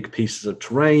in big pieces of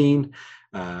terrain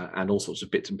and all sorts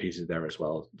of bits and pieces there as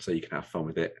well, so you can have fun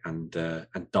with it and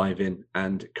dive in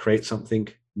and create something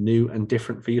new and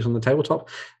different for use on the tabletop.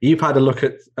 You've had a look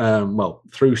at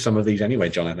through some of these anyway,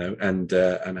 John, I know, and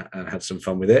had some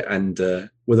fun with it. And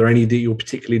were there any that you were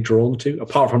particularly drawn to,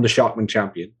 apart from the Sharkman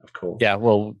Champion, of course? Yeah,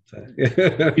 well,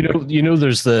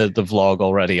 there's the vlog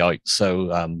already out,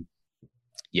 so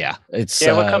yeah, it's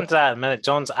we'll come to that in a minute.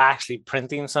 John's actually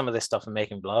printing some of this stuff and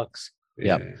making vlogs.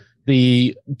 Yeah.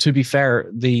 To be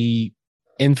fair, the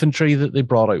infantry that they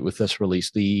brought out with this release,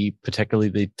 particularly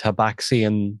the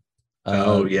Tabaxian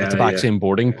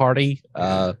boarding party,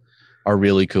 are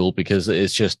really cool because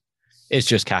it's just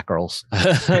cat girls,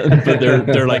 but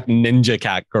they're like ninja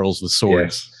cat girls with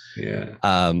swords. Yes.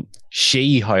 Yeah.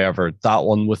 She, however, that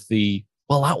one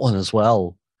as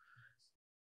well.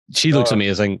 She looks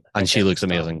amazing, and she looks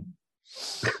amazing.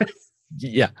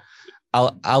 Yeah,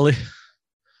 Ali.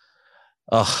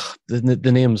 Oh,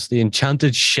 the names, the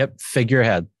enchanted ship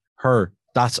figurehead,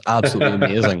 that's absolutely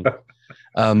amazing.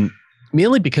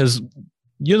 Mainly because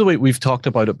the way we've talked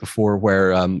about it before,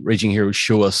 where Raging Heroes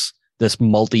show us this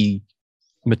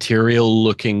multi-material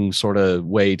looking sort of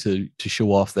way to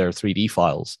show off their 3D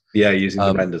files. Yeah, using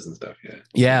the renders and stuff.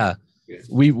 Yeah.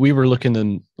 We were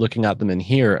looking at them in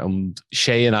here, and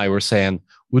Shay and I were saying,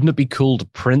 wouldn't it be cool to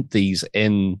print these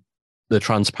in the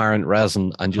transparent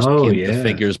resin and just paint the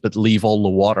figures, but leave all the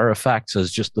water effects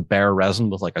as just the bare resin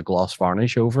with like a gloss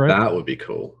varnish over it? That would be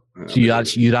cool. So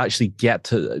you'd actually get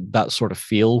to that sort of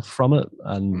feel from it,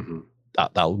 and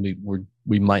that would be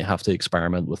we might have to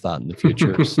experiment with that in the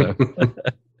future. So.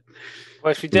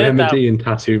 Well, if you did remedy and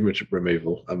tattoo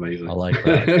removal, amazing. I like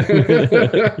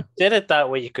that. Did it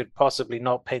that way, you could possibly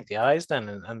not paint the eyes then,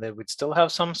 and they would still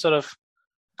have some sort of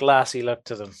glassy look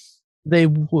to them. They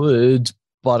would,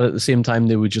 but at the same time,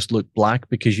 they would just look black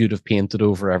because you'd have painted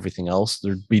over everything else.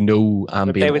 There'd be no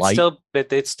ambient light. But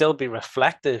they'd still be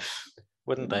reflective,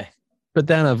 wouldn't they? But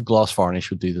then a gloss varnish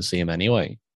would do the same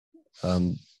anyway. Yeah,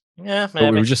 maybe.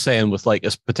 But we were just saying with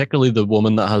particularly the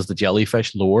woman that has the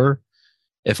jellyfish lore.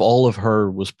 If all of her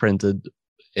was printed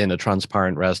in a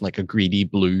transparent resin, like a greedy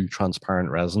blue transparent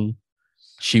resin,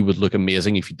 she would look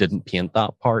amazing if you didn't paint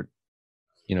that part.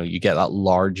 You get that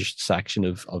large section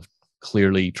of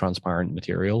clearly transparent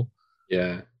material.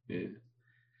 Yeah.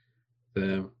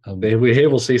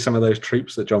 We'll see some of those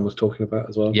troops that John was talking about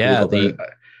as well. Yeah,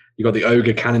 you got the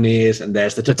ogre cannoneers, and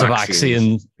there's the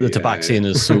Tabaxian. The Tabaxian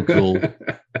is so cool.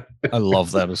 I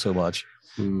love them so much.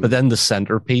 But then the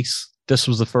centerpiece. This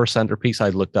was the first centerpiece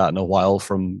I'd looked at in a while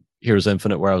from Heroes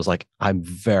Infinite, where I was like, I'm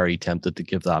very tempted to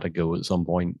give that a go at some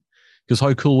point. Because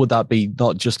how cool would that be,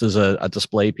 not just as a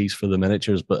display piece for the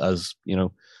miniatures, but as, a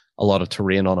lot of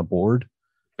terrain on a board?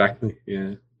 Exactly,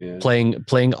 yeah.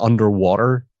 Playing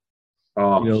underwater,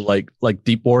 like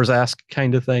Deep Wars-esque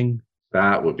kind of thing.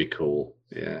 That would be cool,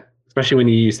 yeah. Especially when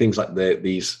you use things like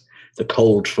the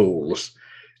cold fools,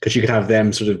 because you could have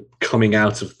them sort of coming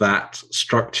out of that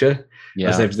structure. Yeah.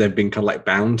 As they've been kind of like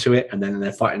bound to it, and then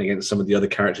they're fighting against some of the other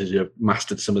characters who have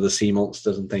mastered some of the sea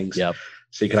monsters and things. Yep.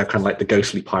 So you could have kind of like the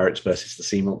ghostly pirates versus the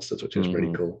sea monsters, which is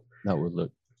pretty cool. That would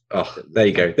look. Oh, there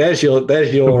you go. There's your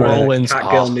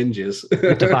Catgirl ninjas.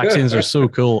 The Tabaxians are so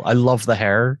cool. I love the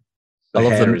hair. The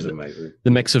hair is amazing.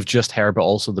 The mix of just hair, but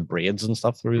also the braids and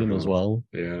stuff through them as well.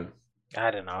 Yeah.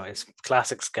 I don't know. It's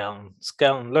classic skeleton.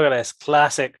 Look at this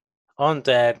classic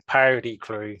undead parody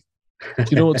crew.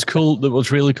 You know what's cool? What's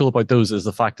really cool about those is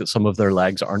the fact that some of their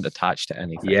legs aren't attached to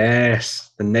anything. Yes,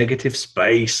 the negative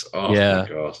space. Oh my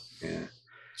god! Yeah,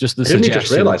 just the. I didn't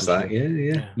just realize that.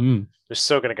 Yeah. They're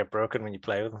so gonna get broken when you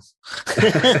play with them.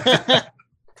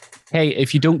 Hey,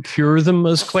 if you don't cure them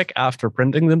as quick after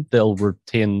printing them, they'll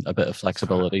retain a bit of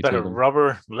flexibility. To them.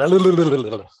 Rubber.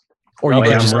 Or you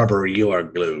am rubber. You are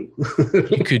glue.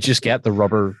 You could just get the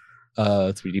rubber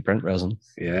 3D print resin.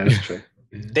 Yeah, that's true.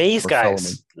 These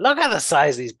guys, look at the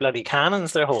size of these bloody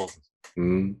cannons they're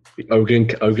holding. The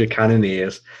ogre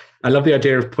cannoneers. I love the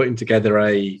idea of putting together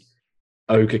a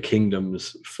Ogre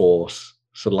Kingdoms force,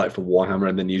 sort of like for Warhammer,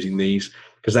 and then using these,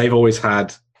 because they've always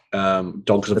had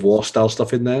Dogs of War style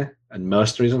stuff in there and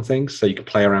mercenaries and things, so you can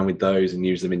play around with those and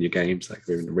use them in your games. That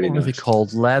could be really nice. What are they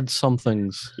called? Lead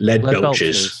somethings. Lead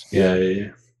belchers.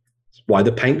 Yeah. Why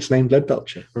the paint's named Lead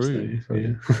Belcher.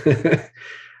 Yeah.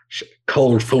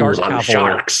 Cold fools on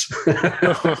sharks.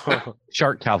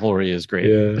 Shark cavalry is great.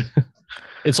 Yeah.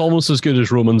 It's almost as good as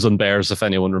Romans and bears, if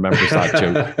anyone remembers that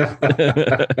joke.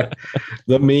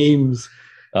 The memes.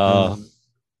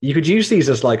 You could use these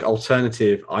as like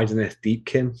alternative Idoneth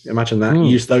Deepkin. Imagine that.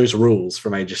 Use those rules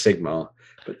from Age of Sigmar,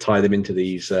 but tie them into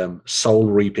these soul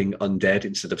reaping undead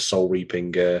instead of soul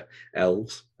reaping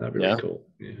elves. That'd be really cool.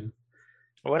 Yeah.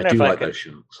 I wonder if I could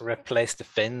replace the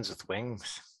fins with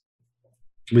wings.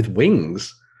 With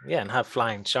wings? Yeah, and have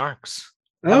flying sharks.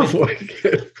 Oh, boy.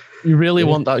 You really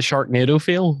want that Sharknado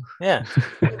feel? Yeah,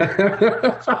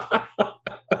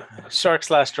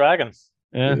 Shark/Dragon.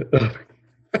 Yeah.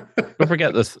 Don't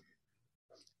forget this.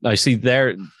 Now, see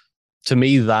there. To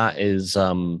me, that is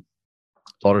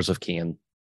Daughters of Cain.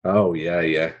 Oh,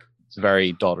 yeah. It's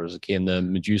very Daughters of Cain, the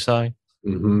Medusae.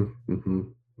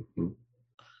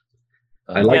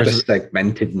 I like the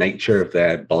segmented nature of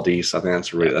their bodies. I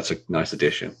think that's a nice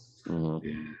addition. Yeah.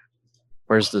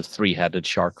 Where's the three-headed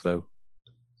shark, though?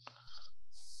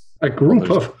 A group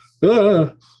of...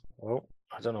 Oh,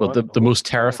 I don't know. Well, the most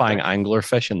terrifying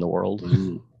anglerfish in the world.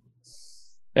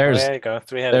 There you go.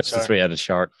 There's the three-headed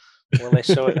shark. Will they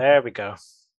show it? There we go.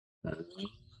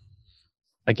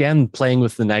 Again, playing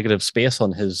with the negative space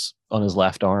on his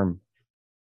left arm.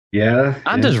 Yeah.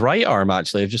 And his right arm,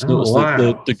 actually. I've just noticed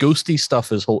that the ghosty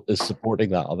stuff is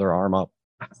supporting that other arm up.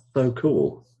 That's so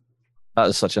cool. That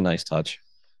is such a nice touch.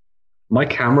 My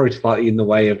camera is slightly in the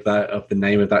way of the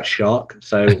name of that shark.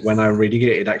 So when I'm reading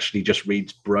it, it actually just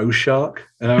reads Bro Shark.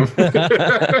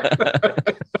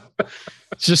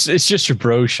 It's just your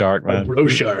bro shark, man. Bro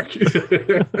Shark.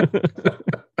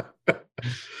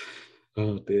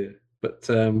 Oh dear. But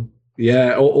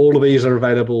yeah, all of these are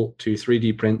available to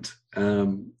 3D print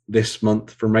this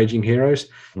month from Raging Heroes.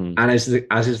 And as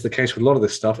is the case with a lot of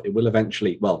this stuff, it will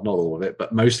eventually, well, not all of it,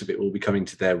 but most of it will be coming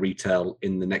to their retail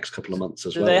in the next couple of months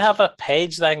as well. Do they have a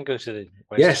page that I can go to?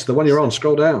 Yes, the one you're on.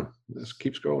 Scroll down. Let's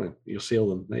keep scrolling. You'll see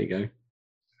all of them. There you go.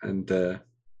 And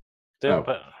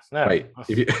wait.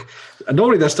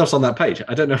 Normally there's stuff's on that page.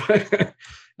 I don't know.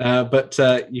 But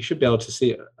you should be able to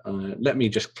see it. Let me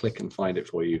just click and find it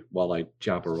for you while I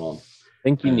jabber on. I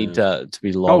think you need to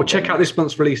be logged. Oh, check out this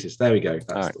month's releases. There we go.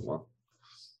 That's the one.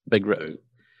 Big road.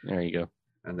 There you go.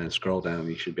 And then scroll down.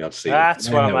 You should be able to see That's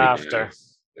what I'm after.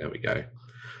 There we go.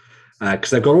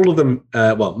 Because they've got all of them,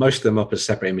 most of them up as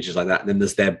separate images like that. And then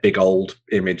there's their big old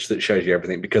image that shows you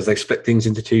everything because they split things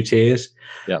into two tiers.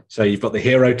 Yeah. So you've got the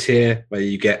hero tier where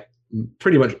you get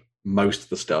pretty much most of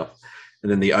the stuff. And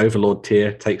then the Overlord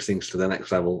tier takes things to the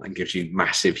next level and gives you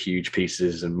massive, huge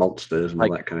pieces and monsters and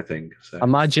all that kind of thing. So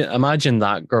imagine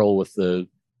that girl with the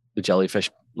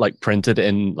jellyfish like printed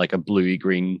in like a bluey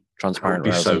green transparent. That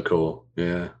would be so cool.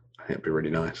 Yeah, I think it'd be really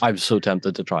nice. I'm so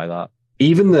tempted to try that.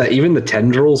 Even the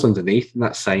tendrils underneath in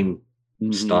that same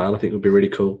style, I think would be really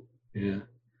cool. Yeah.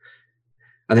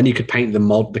 And then you could paint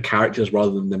the characters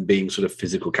rather than them being sort of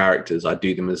physical characters. I'd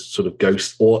do them as sort of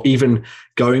ghosts, or even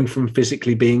going from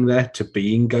physically being there to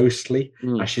being ghostly,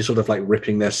 actually sort of like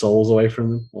ripping their souls away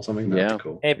from them or something. That'd be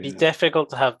cool. It'd be difficult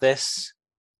to have this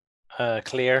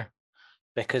clear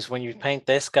because when you paint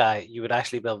this guy, you would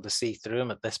actually be able to see through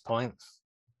him at this point.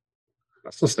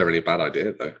 That's not necessarily a bad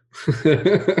idea, though.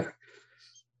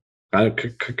 That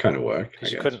could kind of work.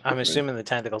 I'm assuming the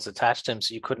tentacles attached to him,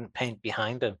 so you couldn't paint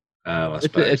behind him.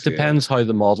 It depends how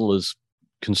the model is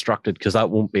constructed, because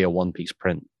that won't be a one-piece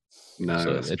print. No,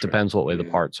 so it depends what way the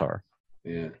parts are.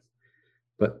 Yeah,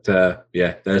 but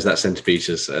there's that centerpiece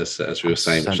as we were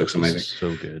saying, which looks amazing.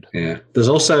 So good. Yeah, there's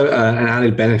also an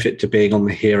added benefit to being on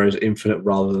the Heroes Infinite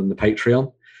rather than the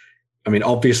Patreon. I mean,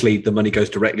 obviously the money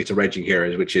goes directly to Raging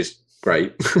Heroes, which is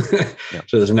great.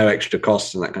 So there's no extra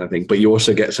costs and that kind of thing. But you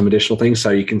also get some additional things.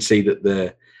 So you can see that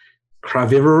the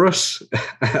Cravivorous,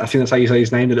 I think that's how you say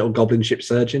his name, the little goblin ship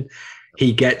surgeon,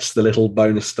 he gets the little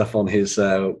bonus stuff on his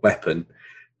weapon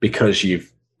because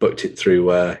you've booked it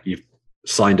through, you've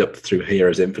signed up through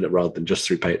Heroes Infinite rather than just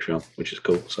through Patreon, which is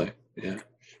cool. So, yeah,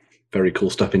 very cool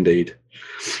stuff indeed.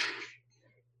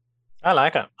 I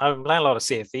like it. I've been playing a lot of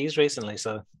Sea of Thieves recently,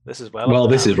 so this is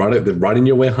this is right in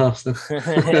your wheelhouse then.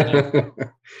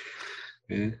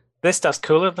 Yeah. This stuff's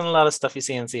cooler than a lot of stuff you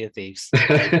see in Sea of Thieves.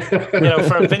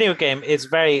 For a video game, it's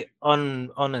very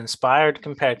uninspired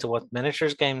compared to what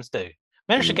miniatures games do.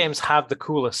 Miniature games have the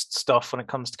coolest stuff when it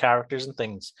comes to characters and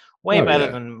things. Way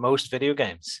better than most video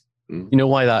games. You know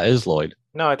why that is, Lloyd?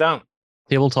 No, I don't.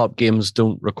 Tabletop games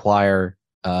don't require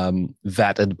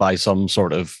vetted by some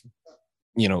sort of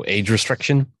age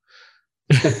restriction.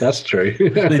 That's true.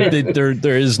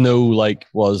 There is no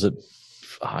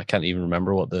I can't even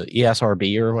remember what the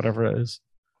ESRB or whatever it is.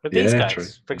 But these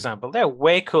guys, for example, they're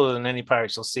way cooler than any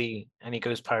pirates you'll see, any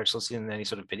ghost pirates you'll see in any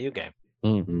sort of video game.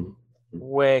 Mm-hmm.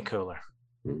 Way cooler.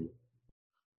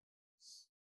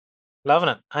 Loving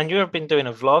it. And you've been doing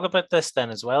a vlog about this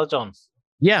then as well, John.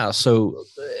 Yeah, so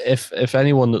if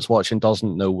anyone that's watching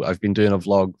doesn't know, I've been doing a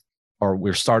vlog, or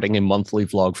we're starting a monthly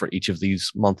vlog for each of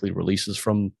these monthly releases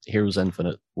from Heroes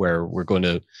Infinite, where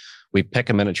we pick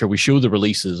a miniature, we show the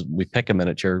releases, we pick a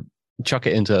miniature, chuck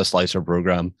it into a slicer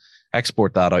program,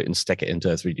 export that out and stick it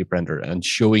into a 3D printer, and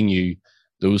showing you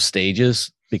those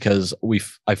stages because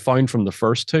I found from the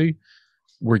first two,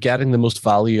 we're getting the most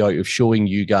value out of showing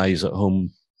you guys at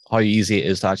home how easy it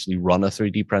is to actually run a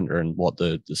 3D printer and what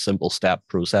the simple step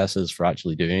process is for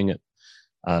actually doing it.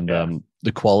 And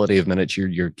the quality of miniature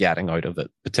you're getting out of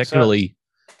it, particularly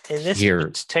in this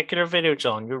particular video,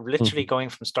 John, you're literally going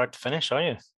from start to finish, are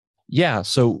you? Yeah.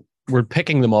 So we're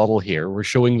picking the model here. We're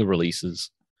showing the releases.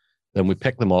 Then we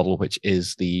pick the model, which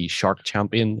is the Shark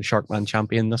Champion, the Sharkman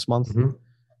Champion this month.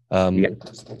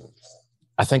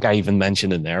 I think I even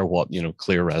mentioned in there what,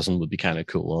 clear resin would be kind of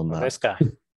cool on that. This guy.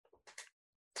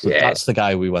 So that's the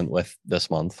guy we went with this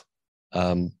month.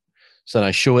 So then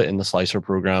I show it in the slicer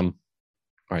program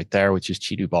right there, which is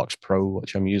Cheeto Box Pro,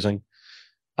 which I'm using,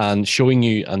 and showing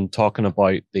you and talking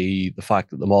about the fact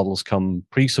that the models come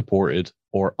pre-supported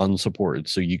or unsupported.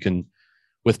 So you can,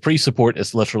 with pre-support,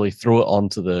 it's literally throw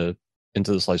it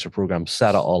into the slicer program,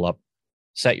 set it all up,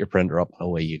 set your printer up, and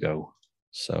away you go.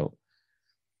 So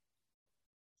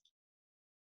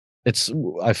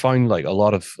I found like a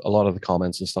lot of the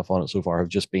comments and stuff on it so far have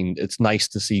just been, it's nice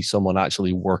to see someone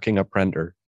actually working a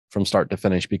printer from start to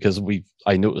finish, because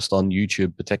I noticed on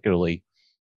YouTube particularly,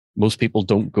 most people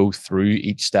don't go through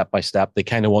each step by step. They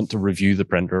kind of want to review the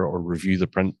printer or review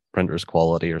the printer's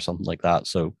quality or something like that.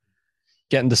 So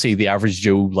getting to see the average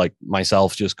Joe like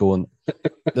myself just going,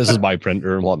 this is my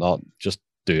printer and whatnot, just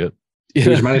do it.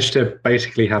 He's managed to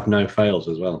basically have no fails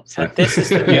as well. So. This is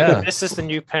the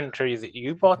new printer that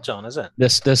you bought, John, is it?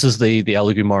 This is the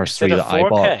Elegoo Mars 3 that I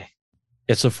bought.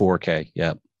 It's a 4K,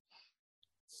 yeah.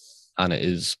 And it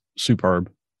is superb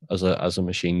as a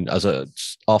machine, as a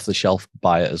off the shelf,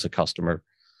 buy it as a customer.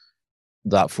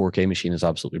 That 4K machine is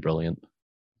absolutely brilliant.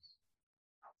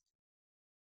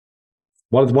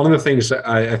 One of the things that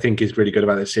I think is really good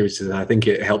about this series is I think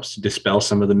it helps to dispel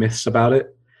some of the myths about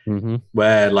it.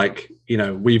 Where, like,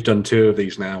 we've done 2 of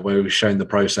these now where we've shown the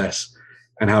process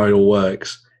and how it all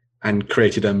works and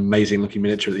created an amazing looking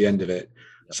miniature at the end of it.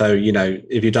 So,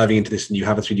 if you're diving into this and you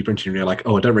have a 3D printer and you're like,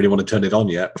 oh, I don't really want to turn it on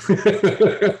yet.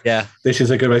 Yeah. This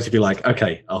is a good way to be like,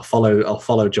 okay, I'll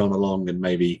follow John along and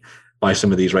maybe buy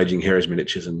some of these Raging Heroes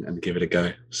miniatures and give it a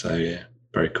go. So, yeah,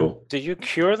 very cool. Do you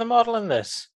cure the model in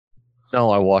this?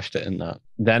 No, I washed it in that.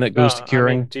 Then it goes to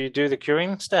curing. Do you do the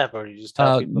curing step, or you just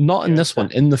not in this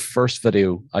one? In the first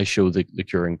video, I show the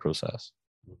curing process.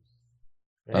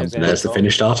 There's the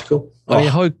finished article. Oh,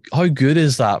 yeah, how good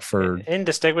is that for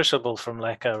indistinguishable from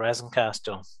like a resin cast,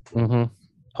 John?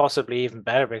 Possibly even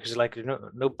better because like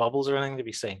no bubbles or anything to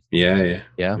be seen. Yeah.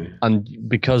 And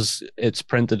because it's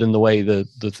printed in the way the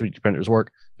 3D printers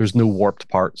work, there's no warped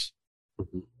parts.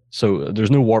 So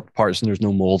there's no warped parts and there's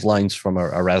no mold lines from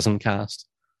a resin cast.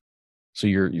 So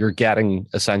you're getting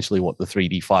essentially what the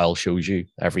 3D file shows you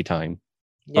every time.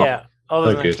 Yeah,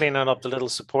 other than cleaning up the little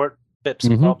support bits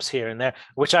and bobs here and there,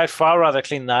 which I'd far rather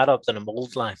clean that up than a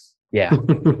mold line. Yeah,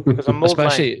 because a mold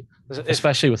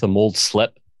especially with a mold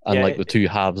slip and like the 2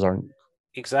 halves aren't.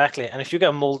 Exactly, and if you get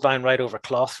a mold line right over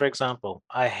cloth, for example,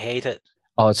 I hate it.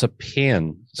 Oh, it's a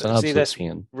pain. It's an absolute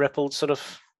pain. Rippled sort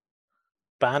of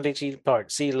bandagey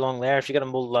part. See along there, if you get a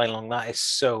mold line along that, it's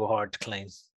so hard to clean.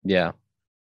 Yeah.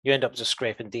 You end up just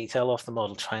scraping detail off the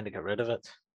model trying to get rid of it.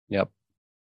 Yep.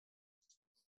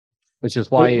 Which is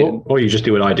why... Or you just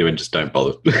do what I do and just don't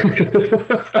bother.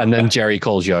 And then Jerry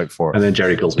calls you out for it. And then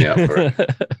Jerry calls me out for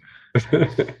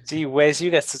it. Gee whiz, you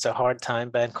get such a hard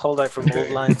time, Ben. Called out for mold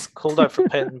lines, called out for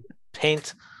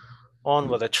paint on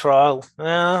with a trowel.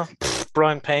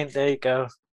 Brown paint, there you go.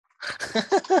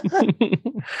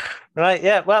 Right,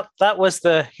 yeah, well, that was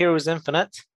the Heroes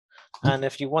Infinite. And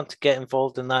if you want to get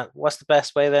involved in that, what's the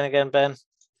best way then again, Ben?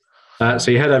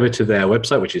 So you head over to their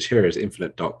website, which is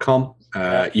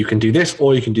heroesinfinite.com. You can do this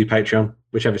or you can do Patreon,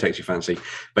 whichever takes your fancy.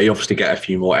 But you obviously get a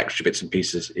few more extra bits and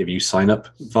pieces if you sign up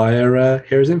via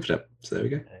Heroes Infinite. So there we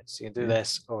go. So you can do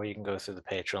this or you can go through the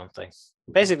Patreon thing.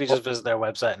 Basically, just visit their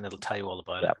website and it'll tell you all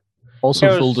about it.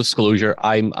 Also, full disclosure,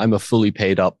 I'm a fully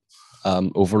paid up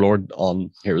overlord on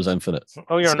Heroes Infinite.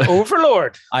 Oh, you're an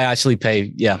overlord. I actually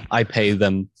pay. Yeah, I pay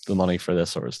them the money for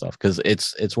this sort of stuff because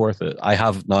it's worth it. I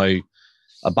have now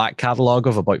a back catalog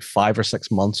of about 5 or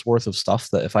 6 months worth of stuff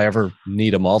that if I ever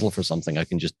need a model for something, I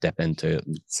can just dip into it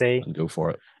and go for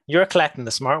it. You're collecting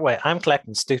the smart way. I'm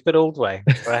collecting stupid old way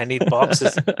where I need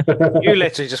boxes. You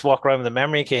literally just walk around with a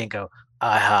memory key and go,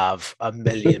 I have 1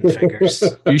 million figures.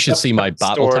 You should see my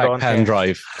BattleTech pen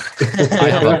drive. I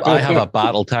have a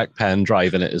BattleTech pen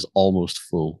drive and it is almost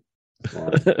full.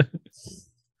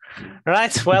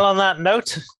 Right. Well, on that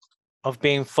note of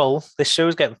being full, this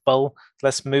show's getting full.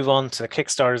 Let's move on to the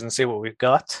Kickstarters and see what we've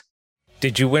got.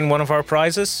 Did you win one of our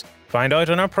prizes? Find out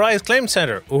on our prize claim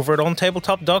center over at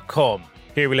ontabletop.com.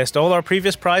 Here we list all our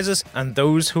previous prizes and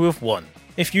those who have won.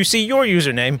 If you see your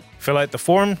username, fill out the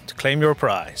form to claim your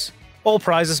prize. All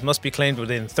prizes must be claimed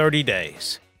within 30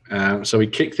 days. So we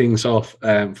kick things off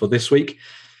for this week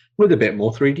with a bit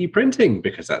more 3D printing,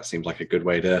 because that seems like a good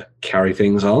way to carry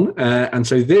things on. And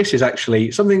so this is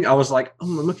actually something I was like,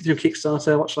 I'm looking through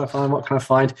Kickstarter. What should I find? What can I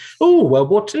find? Oh, World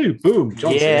War II. Boom.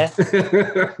 Johnson.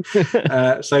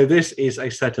 Yeah. So this is a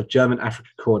set of German Afrika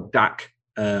Korps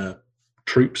DAC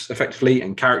troops, effectively,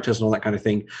 and characters and all that kind of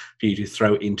thing for you to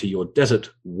throw into your desert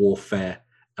warfare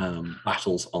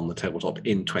battles on the tabletop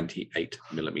in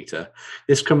 28mm.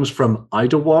 This comes from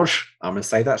Idawaj. I'm going to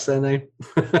say that's their name,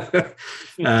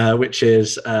 which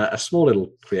is a small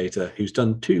little creator who's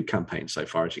done 2 campaigns so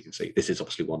far, as you can see. This is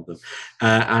obviously one of them.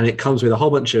 And it comes with a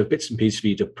whole bunch of bits and pieces for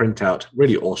you to print out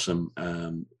really awesome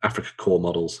Afrika Korps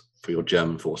models for your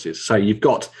German forces. So you've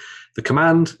got the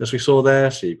command, as we saw there.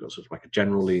 So you've got sort of like a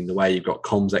general leading the way. You've got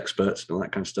comms experts and all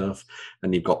that kind of stuff.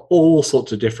 And you've got all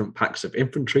sorts of different packs of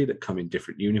infantry that come in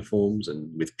different uniforms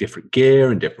and with different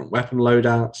gear and different weapon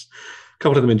loadouts. A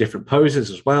couple of them in different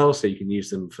poses as well. So you can use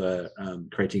them for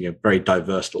creating a very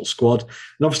diverse little squad.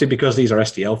 And obviously, because these are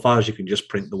STL files, you can just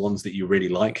print the ones that you really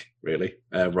like, really,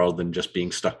 rather than just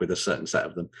being stuck with a certain set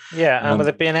of them. Yeah, and with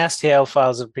it being STL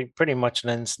files, it'd be pretty much an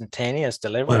instantaneous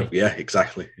delivery. Well, yeah,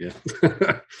 exactly. Yeah.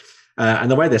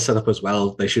 And the way they're set up as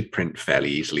well, they should print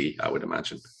fairly easily, I would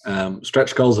imagine.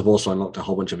 Stretch goals have also unlocked a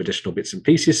whole bunch of additional bits and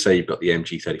pieces. So you've got the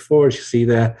MG34, as you see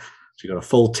there. So you've got a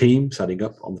full team setting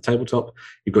up on the tabletop.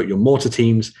 You've got your mortar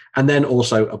teams, and then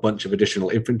also a bunch of additional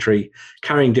infantry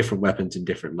carrying different weapons in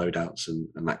different loadouts and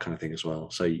that kind of thing as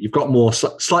well. So you've got more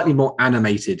slightly more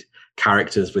animated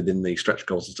characters within the stretch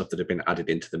goals and stuff that have been added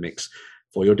into the mix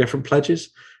for your different pledges,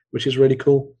 which is really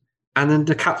cool. And then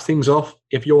to cap things off,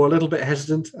 if you're a little bit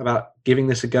hesitant about giving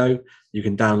this a go, you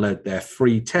can download their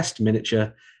free test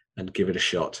miniature and give it a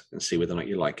shot and see whether or not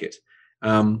you like it.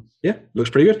 Yeah, looks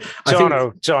pretty good.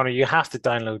 Jono, you have to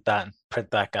download that and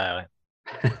print that guy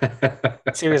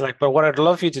out. Seriously, but what I'd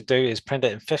love you to do is print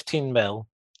it in 15mm,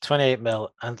 28mm,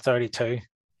 and 32.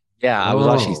 Yeah,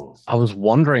 I was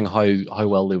wondering how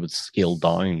well they would scale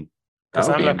down. Because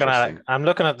I'm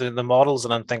looking at the models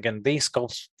and I'm thinking these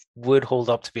sculpts would hold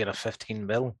up to being a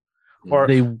 15mm. Or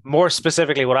more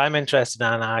specifically, what I'm interested in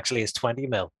actually is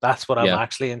 20mm. That's what I'm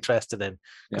actually interested in,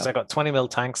 because I got 20mm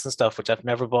tanks and stuff, which I've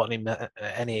never bought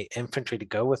any infantry to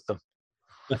go with them.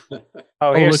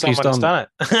 Here's someone's done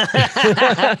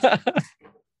it.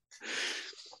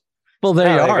 Well,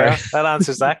 there you are. That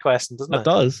answers that question, doesn't it? It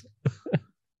does.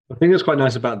 The thing that's quite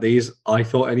nice about these, I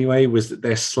thought anyway, was that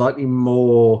they're slightly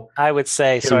more, I would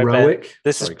say, heroic.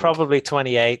 This is probably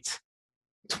 28,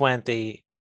 20,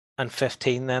 and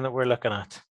 15 then that we're looking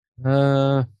at.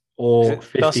 Or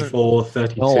 54,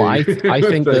 32. No, I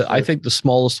think the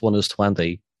smallest one is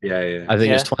 20. Yeah. I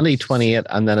think it's 20, 28,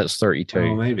 and then it's 32.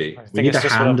 Oh, maybe. I think it's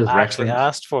just what I've actually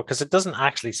asked for, because it doesn't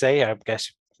actually say. I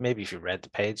guess maybe if you read the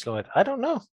page, Lloyd. I don't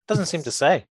know. It doesn't seem to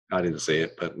say. I didn't see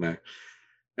it, but no.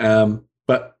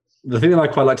 But the thing that I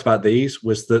quite liked about these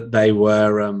was that they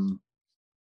were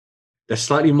they're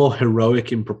slightly more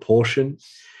heroic in proportion,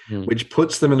 which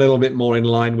puts them a little bit more in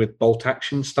line with bolt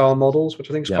action style models, which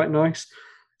I think is quite nice.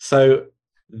 So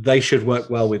they should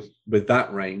work well with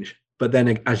that range. But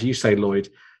then, as you say, Lloyd,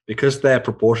 because their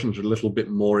proportions are a little bit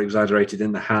more exaggerated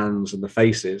in the hands and the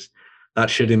faces, that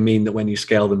should mean that when you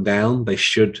scale them down, you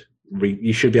should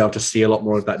be able to see a lot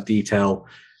more of that detail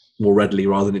more readily,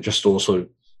 rather than it just also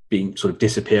being sort of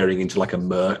disappearing into like a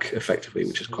murk, effectively,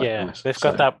 which is quite nice. They've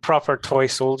got that proper toy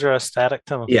soldier aesthetic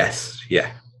to them. Yes,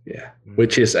 yeah.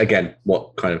 Which is, again,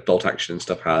 what kind of bolt action and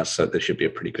stuff has, so there should be a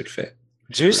pretty good fit.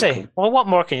 Juicy. Really cool. Well, what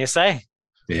more can you say?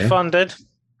 Yeah. Funded.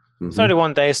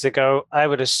 31 days to go. I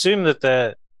would assume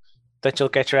that you'll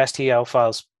get your STL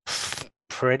files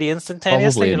pretty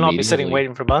instantaneously. You'll not be sitting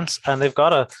waiting for months. And they've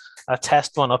got a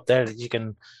test one up there that you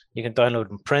can download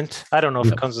and print. I don't know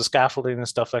if it comes with scaffolding and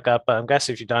stuff like that, but I'm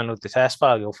guessing if you download the test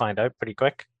file, you'll find out pretty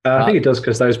quick. I think it does,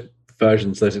 because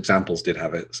those examples did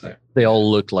have it. So they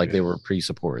all looked like they were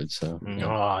pre-supported. So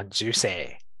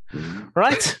juicy.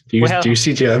 Right.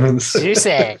 Juicy Germans.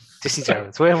 Juicy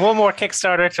Germans. We have one more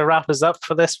Kickstarter to wrap us up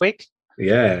for this week.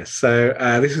 Yeah. So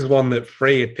this is one that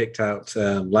Free had picked out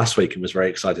last week and was very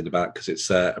excited about, because it's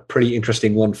a pretty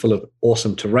interesting one full of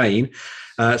awesome terrain.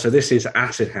 So this is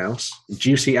Acid House,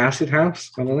 Juicy Acid House.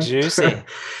 I don't know. Juicy.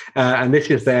 And this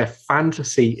is their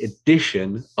fantasy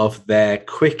edition of their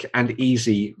quick and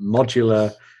easy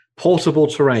modular portable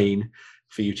terrain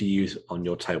for you to use on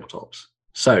your tabletops.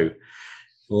 So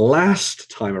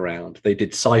last time around, they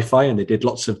did sci-fi, and they did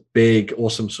lots of big,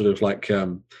 awesome sort of like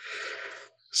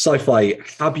sci-fi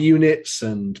hub units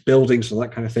and buildings and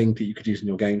that kind of thing that you could use in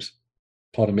your games.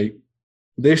 Pardon me.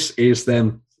 This is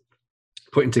them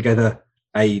putting together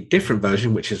a different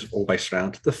version, which is all based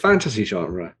around the fantasy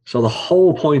genre. So the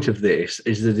whole point of this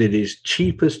is that it is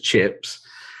cheap as chips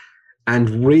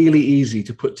and really easy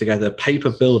to put together paper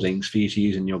buildings for you to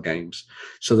use in your games.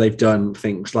 So they've done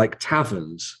things like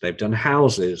taverns, they've done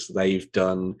houses, they've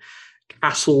done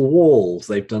castle walls,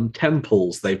 they've done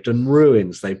temples, they've done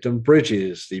ruins, they've done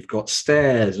bridges, they've got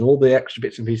stairs and all the extra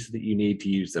bits and pieces that you need to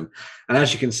use them. And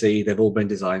as you can see, they've all been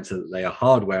designed so that they are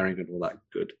hard-wearing and all that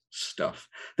good stuff.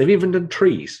 They've even done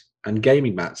trees and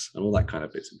gaming mats and all that kind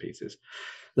of bits and pieces.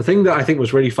 The thing that I think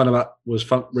was really fun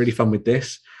with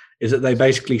this is that they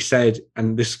basically said,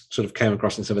 and this sort of came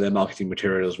across in some of their marketing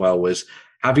material as well, was,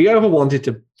 have you ever wanted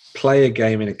to play a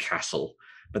game in a castle,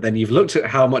 but then you've looked at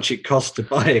how much it costs to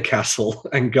buy a castle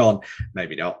and gone,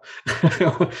 maybe not.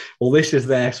 Well, this is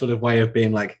their sort of way of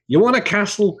being like, you want a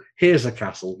castle? Here's a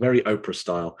castle, very Oprah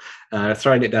style,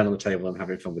 throwing it down on the table and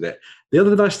having fun with it. The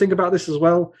other nice thing about this as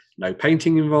well, no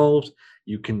painting involved.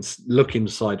 You can look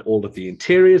inside all of the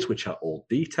interiors, which are all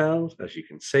detailed, as you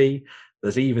can see.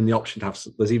 There's even the option to have,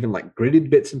 there's even like gridded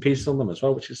bits and pieces on them as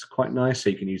well, which is quite nice. So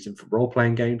you can use them for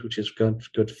role-playing games, which is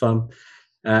good fun.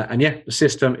 And yeah, the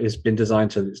system has been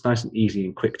designed so that it's nice and easy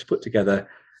and quick to put together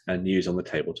and use on the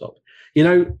tabletop. You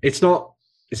know, it's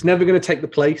never going to take the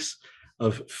place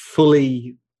of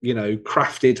fully, you know,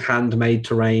 crafted handmade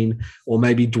terrain or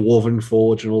maybe Dwarven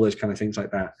Forge and all those kind of things like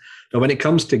that. But when it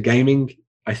comes to gaming,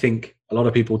 I think a lot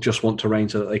of people just want terrain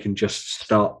so that they can just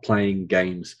start playing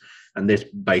games. And this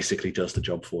basically does the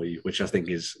job for you, which I think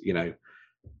is, you know,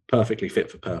 perfectly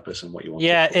fit for purpose and what you want.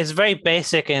 Yeah, it's very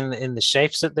basic in the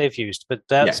shapes that they've used, but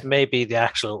that's maybe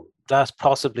that's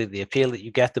possibly the appeal, that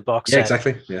you get the box set.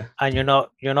 Exactly. Yeah. And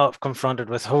you're not confronted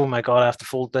with, oh my God, I have to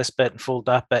fold this bit and fold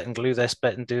that bit and glue this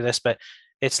bit and do this bit.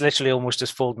 It's literally almost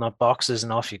just folding up boxes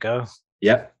and off you go.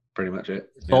 Yeah, pretty much it.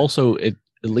 Yeah. Also, it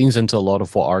leans into a lot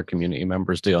of what our community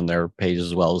members do on their pages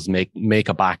as well, as make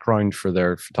a background for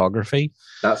their photography.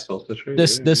 That's also true.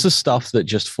 This is stuff that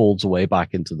just folds away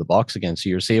back into the box again. So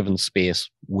you're saving space,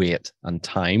 weight, and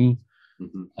time,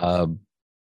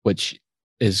 which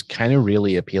is kind of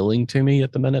really appealing to me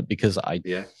at the minute, because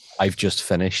I've just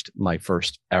finished my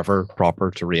first ever proper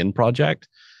terrain project,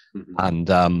 and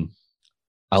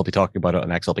I'll be talking about it on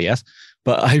XLBS.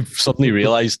 But I've suddenly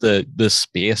realized the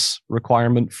space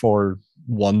requirement for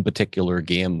one particular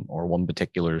game or one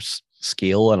particular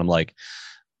scale, and I'm like,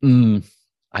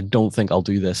 I don't think I'll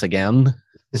do this again.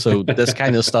 So this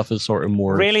kind of stuff is sort of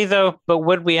more really though. But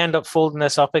would we end up folding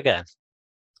this up again?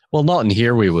 Well, not in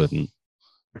here. We wouldn't.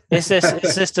 Is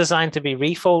this designed to be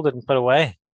refolded and put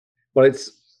away? Well, it's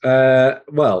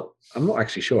I'm not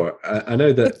actually sure. I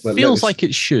know that it feels like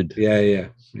it should. Yeah.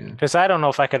 Because I don't know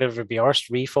if I could ever be arsed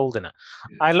refolding it.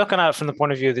 Yeah. I'm looking at it from the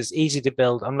point of view that's easy to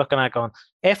build. I'm looking at going,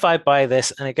 if I buy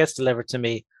this and it gets delivered to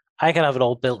me, I can have it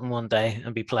all built in one day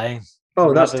and be playing.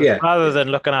 Oh, rather than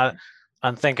looking at it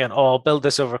and thinking, oh, I'll build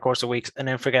this over a course of weeks and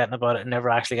then forgetting about it and never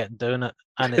actually getting doing it.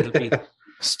 And it'll be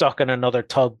stuck in another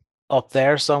tub up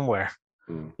there somewhere.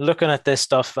 Looking at this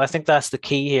stuff, I think that's the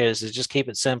key here, is to just keep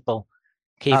it simple,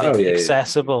 keep it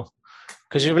accessible.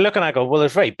 Because you're looking at well, they're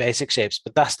very basic shapes,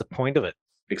 but that's the point of it.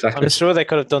 Exactly. I'm sure they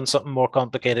could have done something more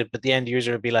complicated, but the end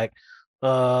user would be like,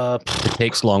 it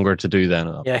takes longer to do then.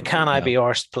 I be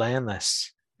arsed playing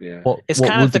this? Yeah. It's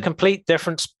kind of the complete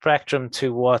different spectrum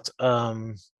to what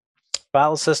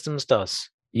Battle Systems does.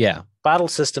 Yeah. Battle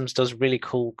Systems does really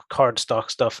cool card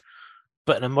stock stuff,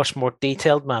 but in a much more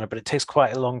detailed manner, but it takes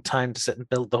quite a long time to sit and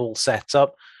build the whole sets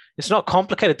up. It's not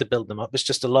complicated to build them up. It's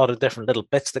just a lot of different little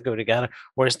bits that go together.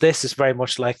 Whereas this is very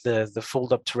much like the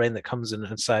fold-up terrain that comes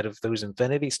inside of those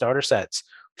Infinity starter sets.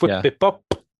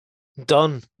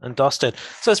 Done and dusted.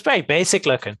 So it's very basic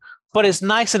looking, but it's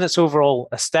nice in its overall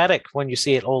aesthetic when you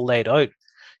see it all laid out.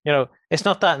 You know, it's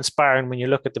not that inspiring when you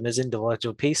look at them as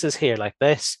individual pieces here like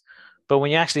this, but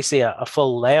when you actually see a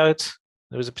full layout,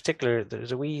 there's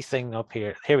a wee thing up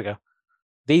here. Here we go.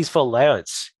 These full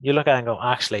layouts, you look at it and go,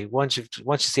 actually, once you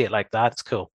see it like that, it's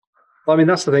cool. Well, I mean,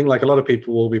 that's the thing. Like, a lot of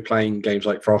people will be playing games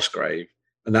like Frostgrave,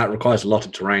 and that requires a lot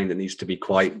of terrain that needs to be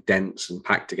quite dense and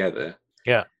packed together.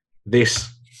 Yeah. This,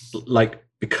 like,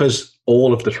 because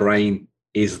all of the terrain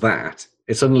is that,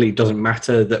 it suddenly doesn't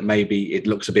matter that maybe it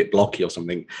looks a bit blocky or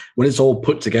something. When it's all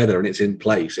put together and it's in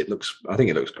place, I think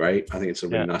it looks great. I think it's a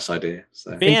really nice idea.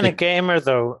 So. Being a gamer,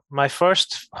 though, my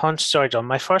first hunch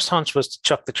was to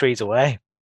chuck the trees away.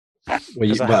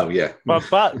 Yeah.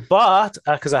 But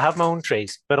because I have my own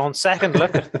trees. But on second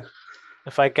look,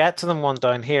 if I get to them one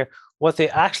down here, what they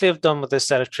actually have done with this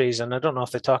set of trees, and I don't know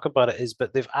if they talk about it, is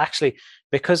but they've actually,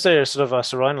 because they're sort of a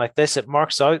surround like this, it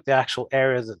marks out the actual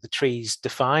area that the trees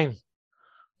define.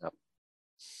 Yep.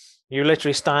 You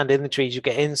literally stand in the trees, you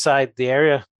get inside the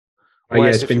area. Oh,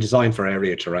 yeah, it's been designed for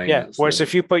area terrain. Yeah, whereas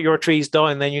if you put your trees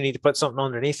down, then you need to put something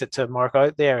underneath it to mark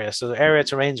out the area. So the area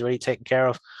terrain is already taken care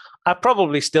of. I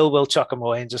probably still will chuck them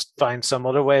away and just find some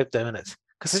other way of doing it.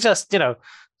 Because it's just, the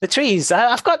trees,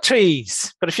 I've got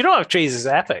trees. But if you don't have trees, it's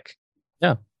epic.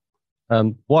 Yeah.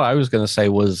 What I was going to say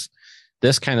was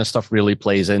this kind of stuff really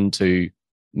plays into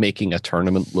making a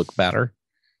tournament look better.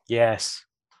 Yes.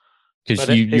 Because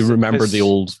you remember the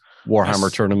old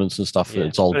Warhammer tournaments and stuff,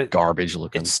 it's all garbage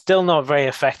looking. It's still not very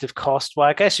effective cost. Well,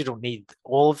 I guess you don't need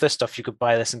all of this stuff. You could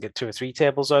buy this and get 2 or 3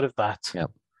 tables out of that. Yeah.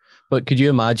 But could you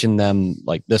imagine them,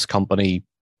 like this company,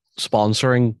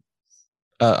 sponsoring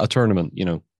a tournament?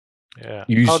 Yeah.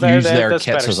 Use their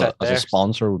kits as a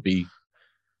sponsor would be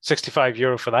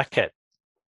 €65 for that kit.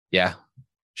 Yeah.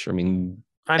 Sure. I mean,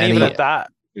 and even at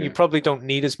that, you probably don't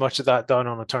need as much of that done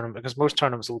on a tournament, because most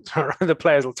tournaments will turn around, the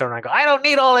players will turn around and go, I don't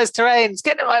need all this terrain. It's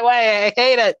getting in my way. I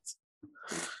hate it.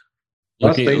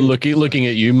 Looking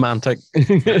at you, Mantic.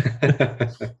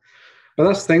 Well,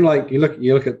 that's the thing. Like you look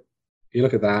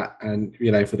at that, and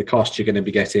for the cost, you're going to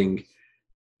be getting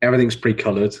everything's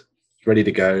pre-colored, ready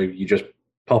to go. You just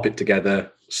pop it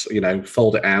together,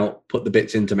 fold it out, put the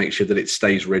bits in to make sure that it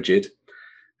stays rigid,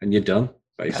 and you're done.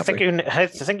 Basically. I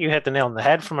think you hit the nail on the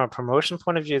head from a promotion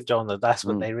point of view, John. That's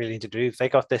what they really need to do. If they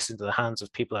got this into the hands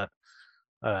of people at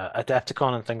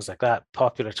Adepticon and things like that,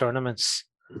 popular tournaments,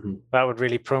 that would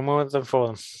really promo them for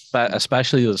them. But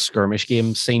especially the skirmish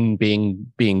game scene being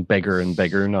bigger and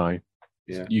bigger now.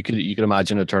 Yeah, you could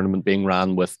imagine a tournament being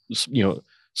ran with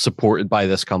supported by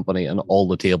this company, and all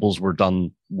the tables were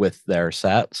done with their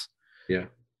sets. Yeah.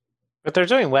 But they're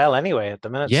doing well anyway at the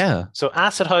minute. Yeah. So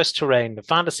Acid House Terrain, the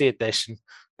Fantasy Edition,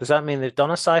 does that mean they've done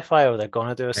a sci-fi, or they're going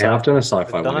to do a sci-fi? Yeah, I've done a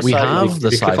sci-fi one. We have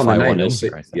the sci-fi one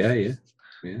in.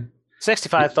 Yeah.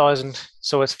 65,000.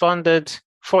 So it's funded,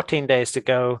 14 days to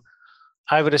go.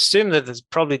 I would assume that there's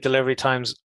probably delivery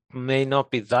times may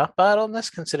not be that bad on this,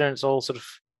 considering it's all sort of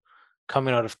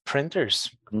coming out of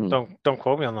printers. Don't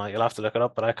quote me on that. You'll have to look it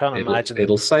up, but I can't imagine.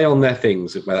 It'll say on their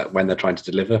things when they're trying to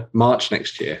deliver March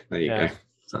next year. There you go.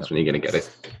 So that's when you're going to get it.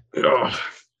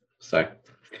 So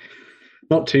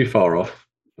not too far off,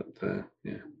 but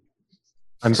yeah.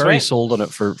 I'm very sold on it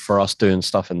for us doing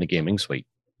stuff in the gaming suite.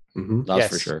 That's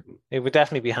for sure. It would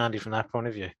definitely be handy from that point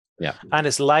of view. Yeah. And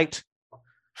it's light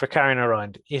for carrying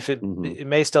around. If it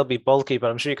may still be bulky, but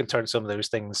I'm sure you can turn some of those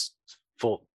things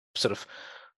full, sort of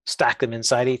stack them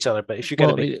inside each other. But if you get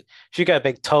a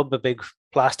big tub, a big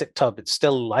plastic tub, it's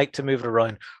still light to move it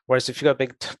around. Whereas if you got a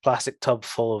big plastic tub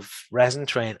full of resin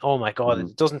train, oh my god,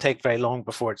 it doesn't take very long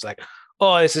before it's like,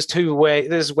 oh, this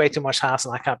is way too much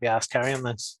hassle, and I can't be asked carrying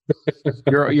this.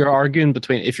 You're arguing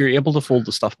between, if you're able to fold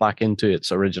the stuff back into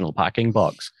its original packing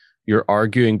box, you're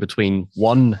arguing between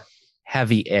one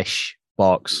heavy-ish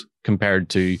box compared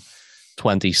to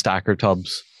 20 stacker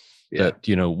tubs that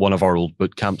one of our old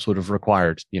boot camps would have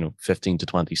required. 15 to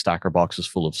 20 stacker boxes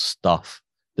full of stuff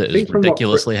that is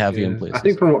ridiculously heavy in places. I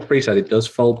think from what Free said, it does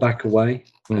fold back away.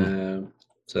 So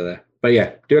there. But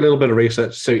yeah, do a little bit of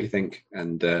research, see what you think,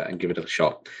 and give it a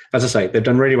shot. As I say, they've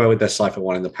done really well with their Cypher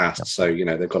one in the past, so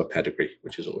they've got a pedigree,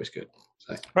 which is always good.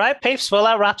 So. Right, peeps. Well,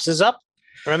 that wraps us up.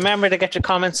 Remember to get your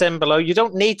comments in below. You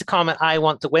don't need to comment, I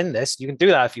want to win this. You can do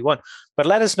that if you want. But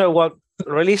let us know what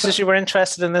releases you were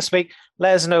interested in this week.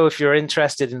 Let us know if you're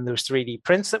interested in those 3D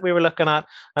prints that we were looking at.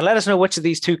 And let us know which of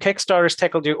these 2 Kickstarters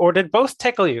tickled you, or did both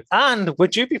tickle you? And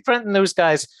would you be printing those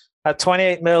guys at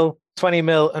 28 mil, 20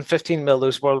 mil, and 15 mil,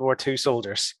 those World War II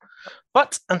soldiers?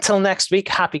 But until next week,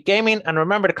 happy gaming. And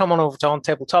remember to come on over to On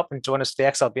Tabletop and join us for the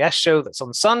XLBS show that's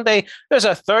on Sunday. There's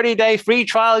a 30-day free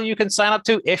trial you can sign up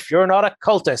to if you're not a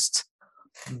cultist.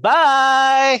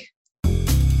 Bye!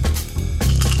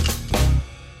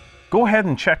 Go ahead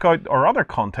and check out our other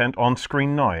content on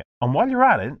screen now. And while you're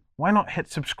at it, why not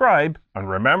hit subscribe and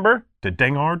remember to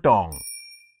ding our dong.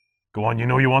 Go on, you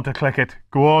know you want to click it.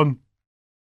 Go on.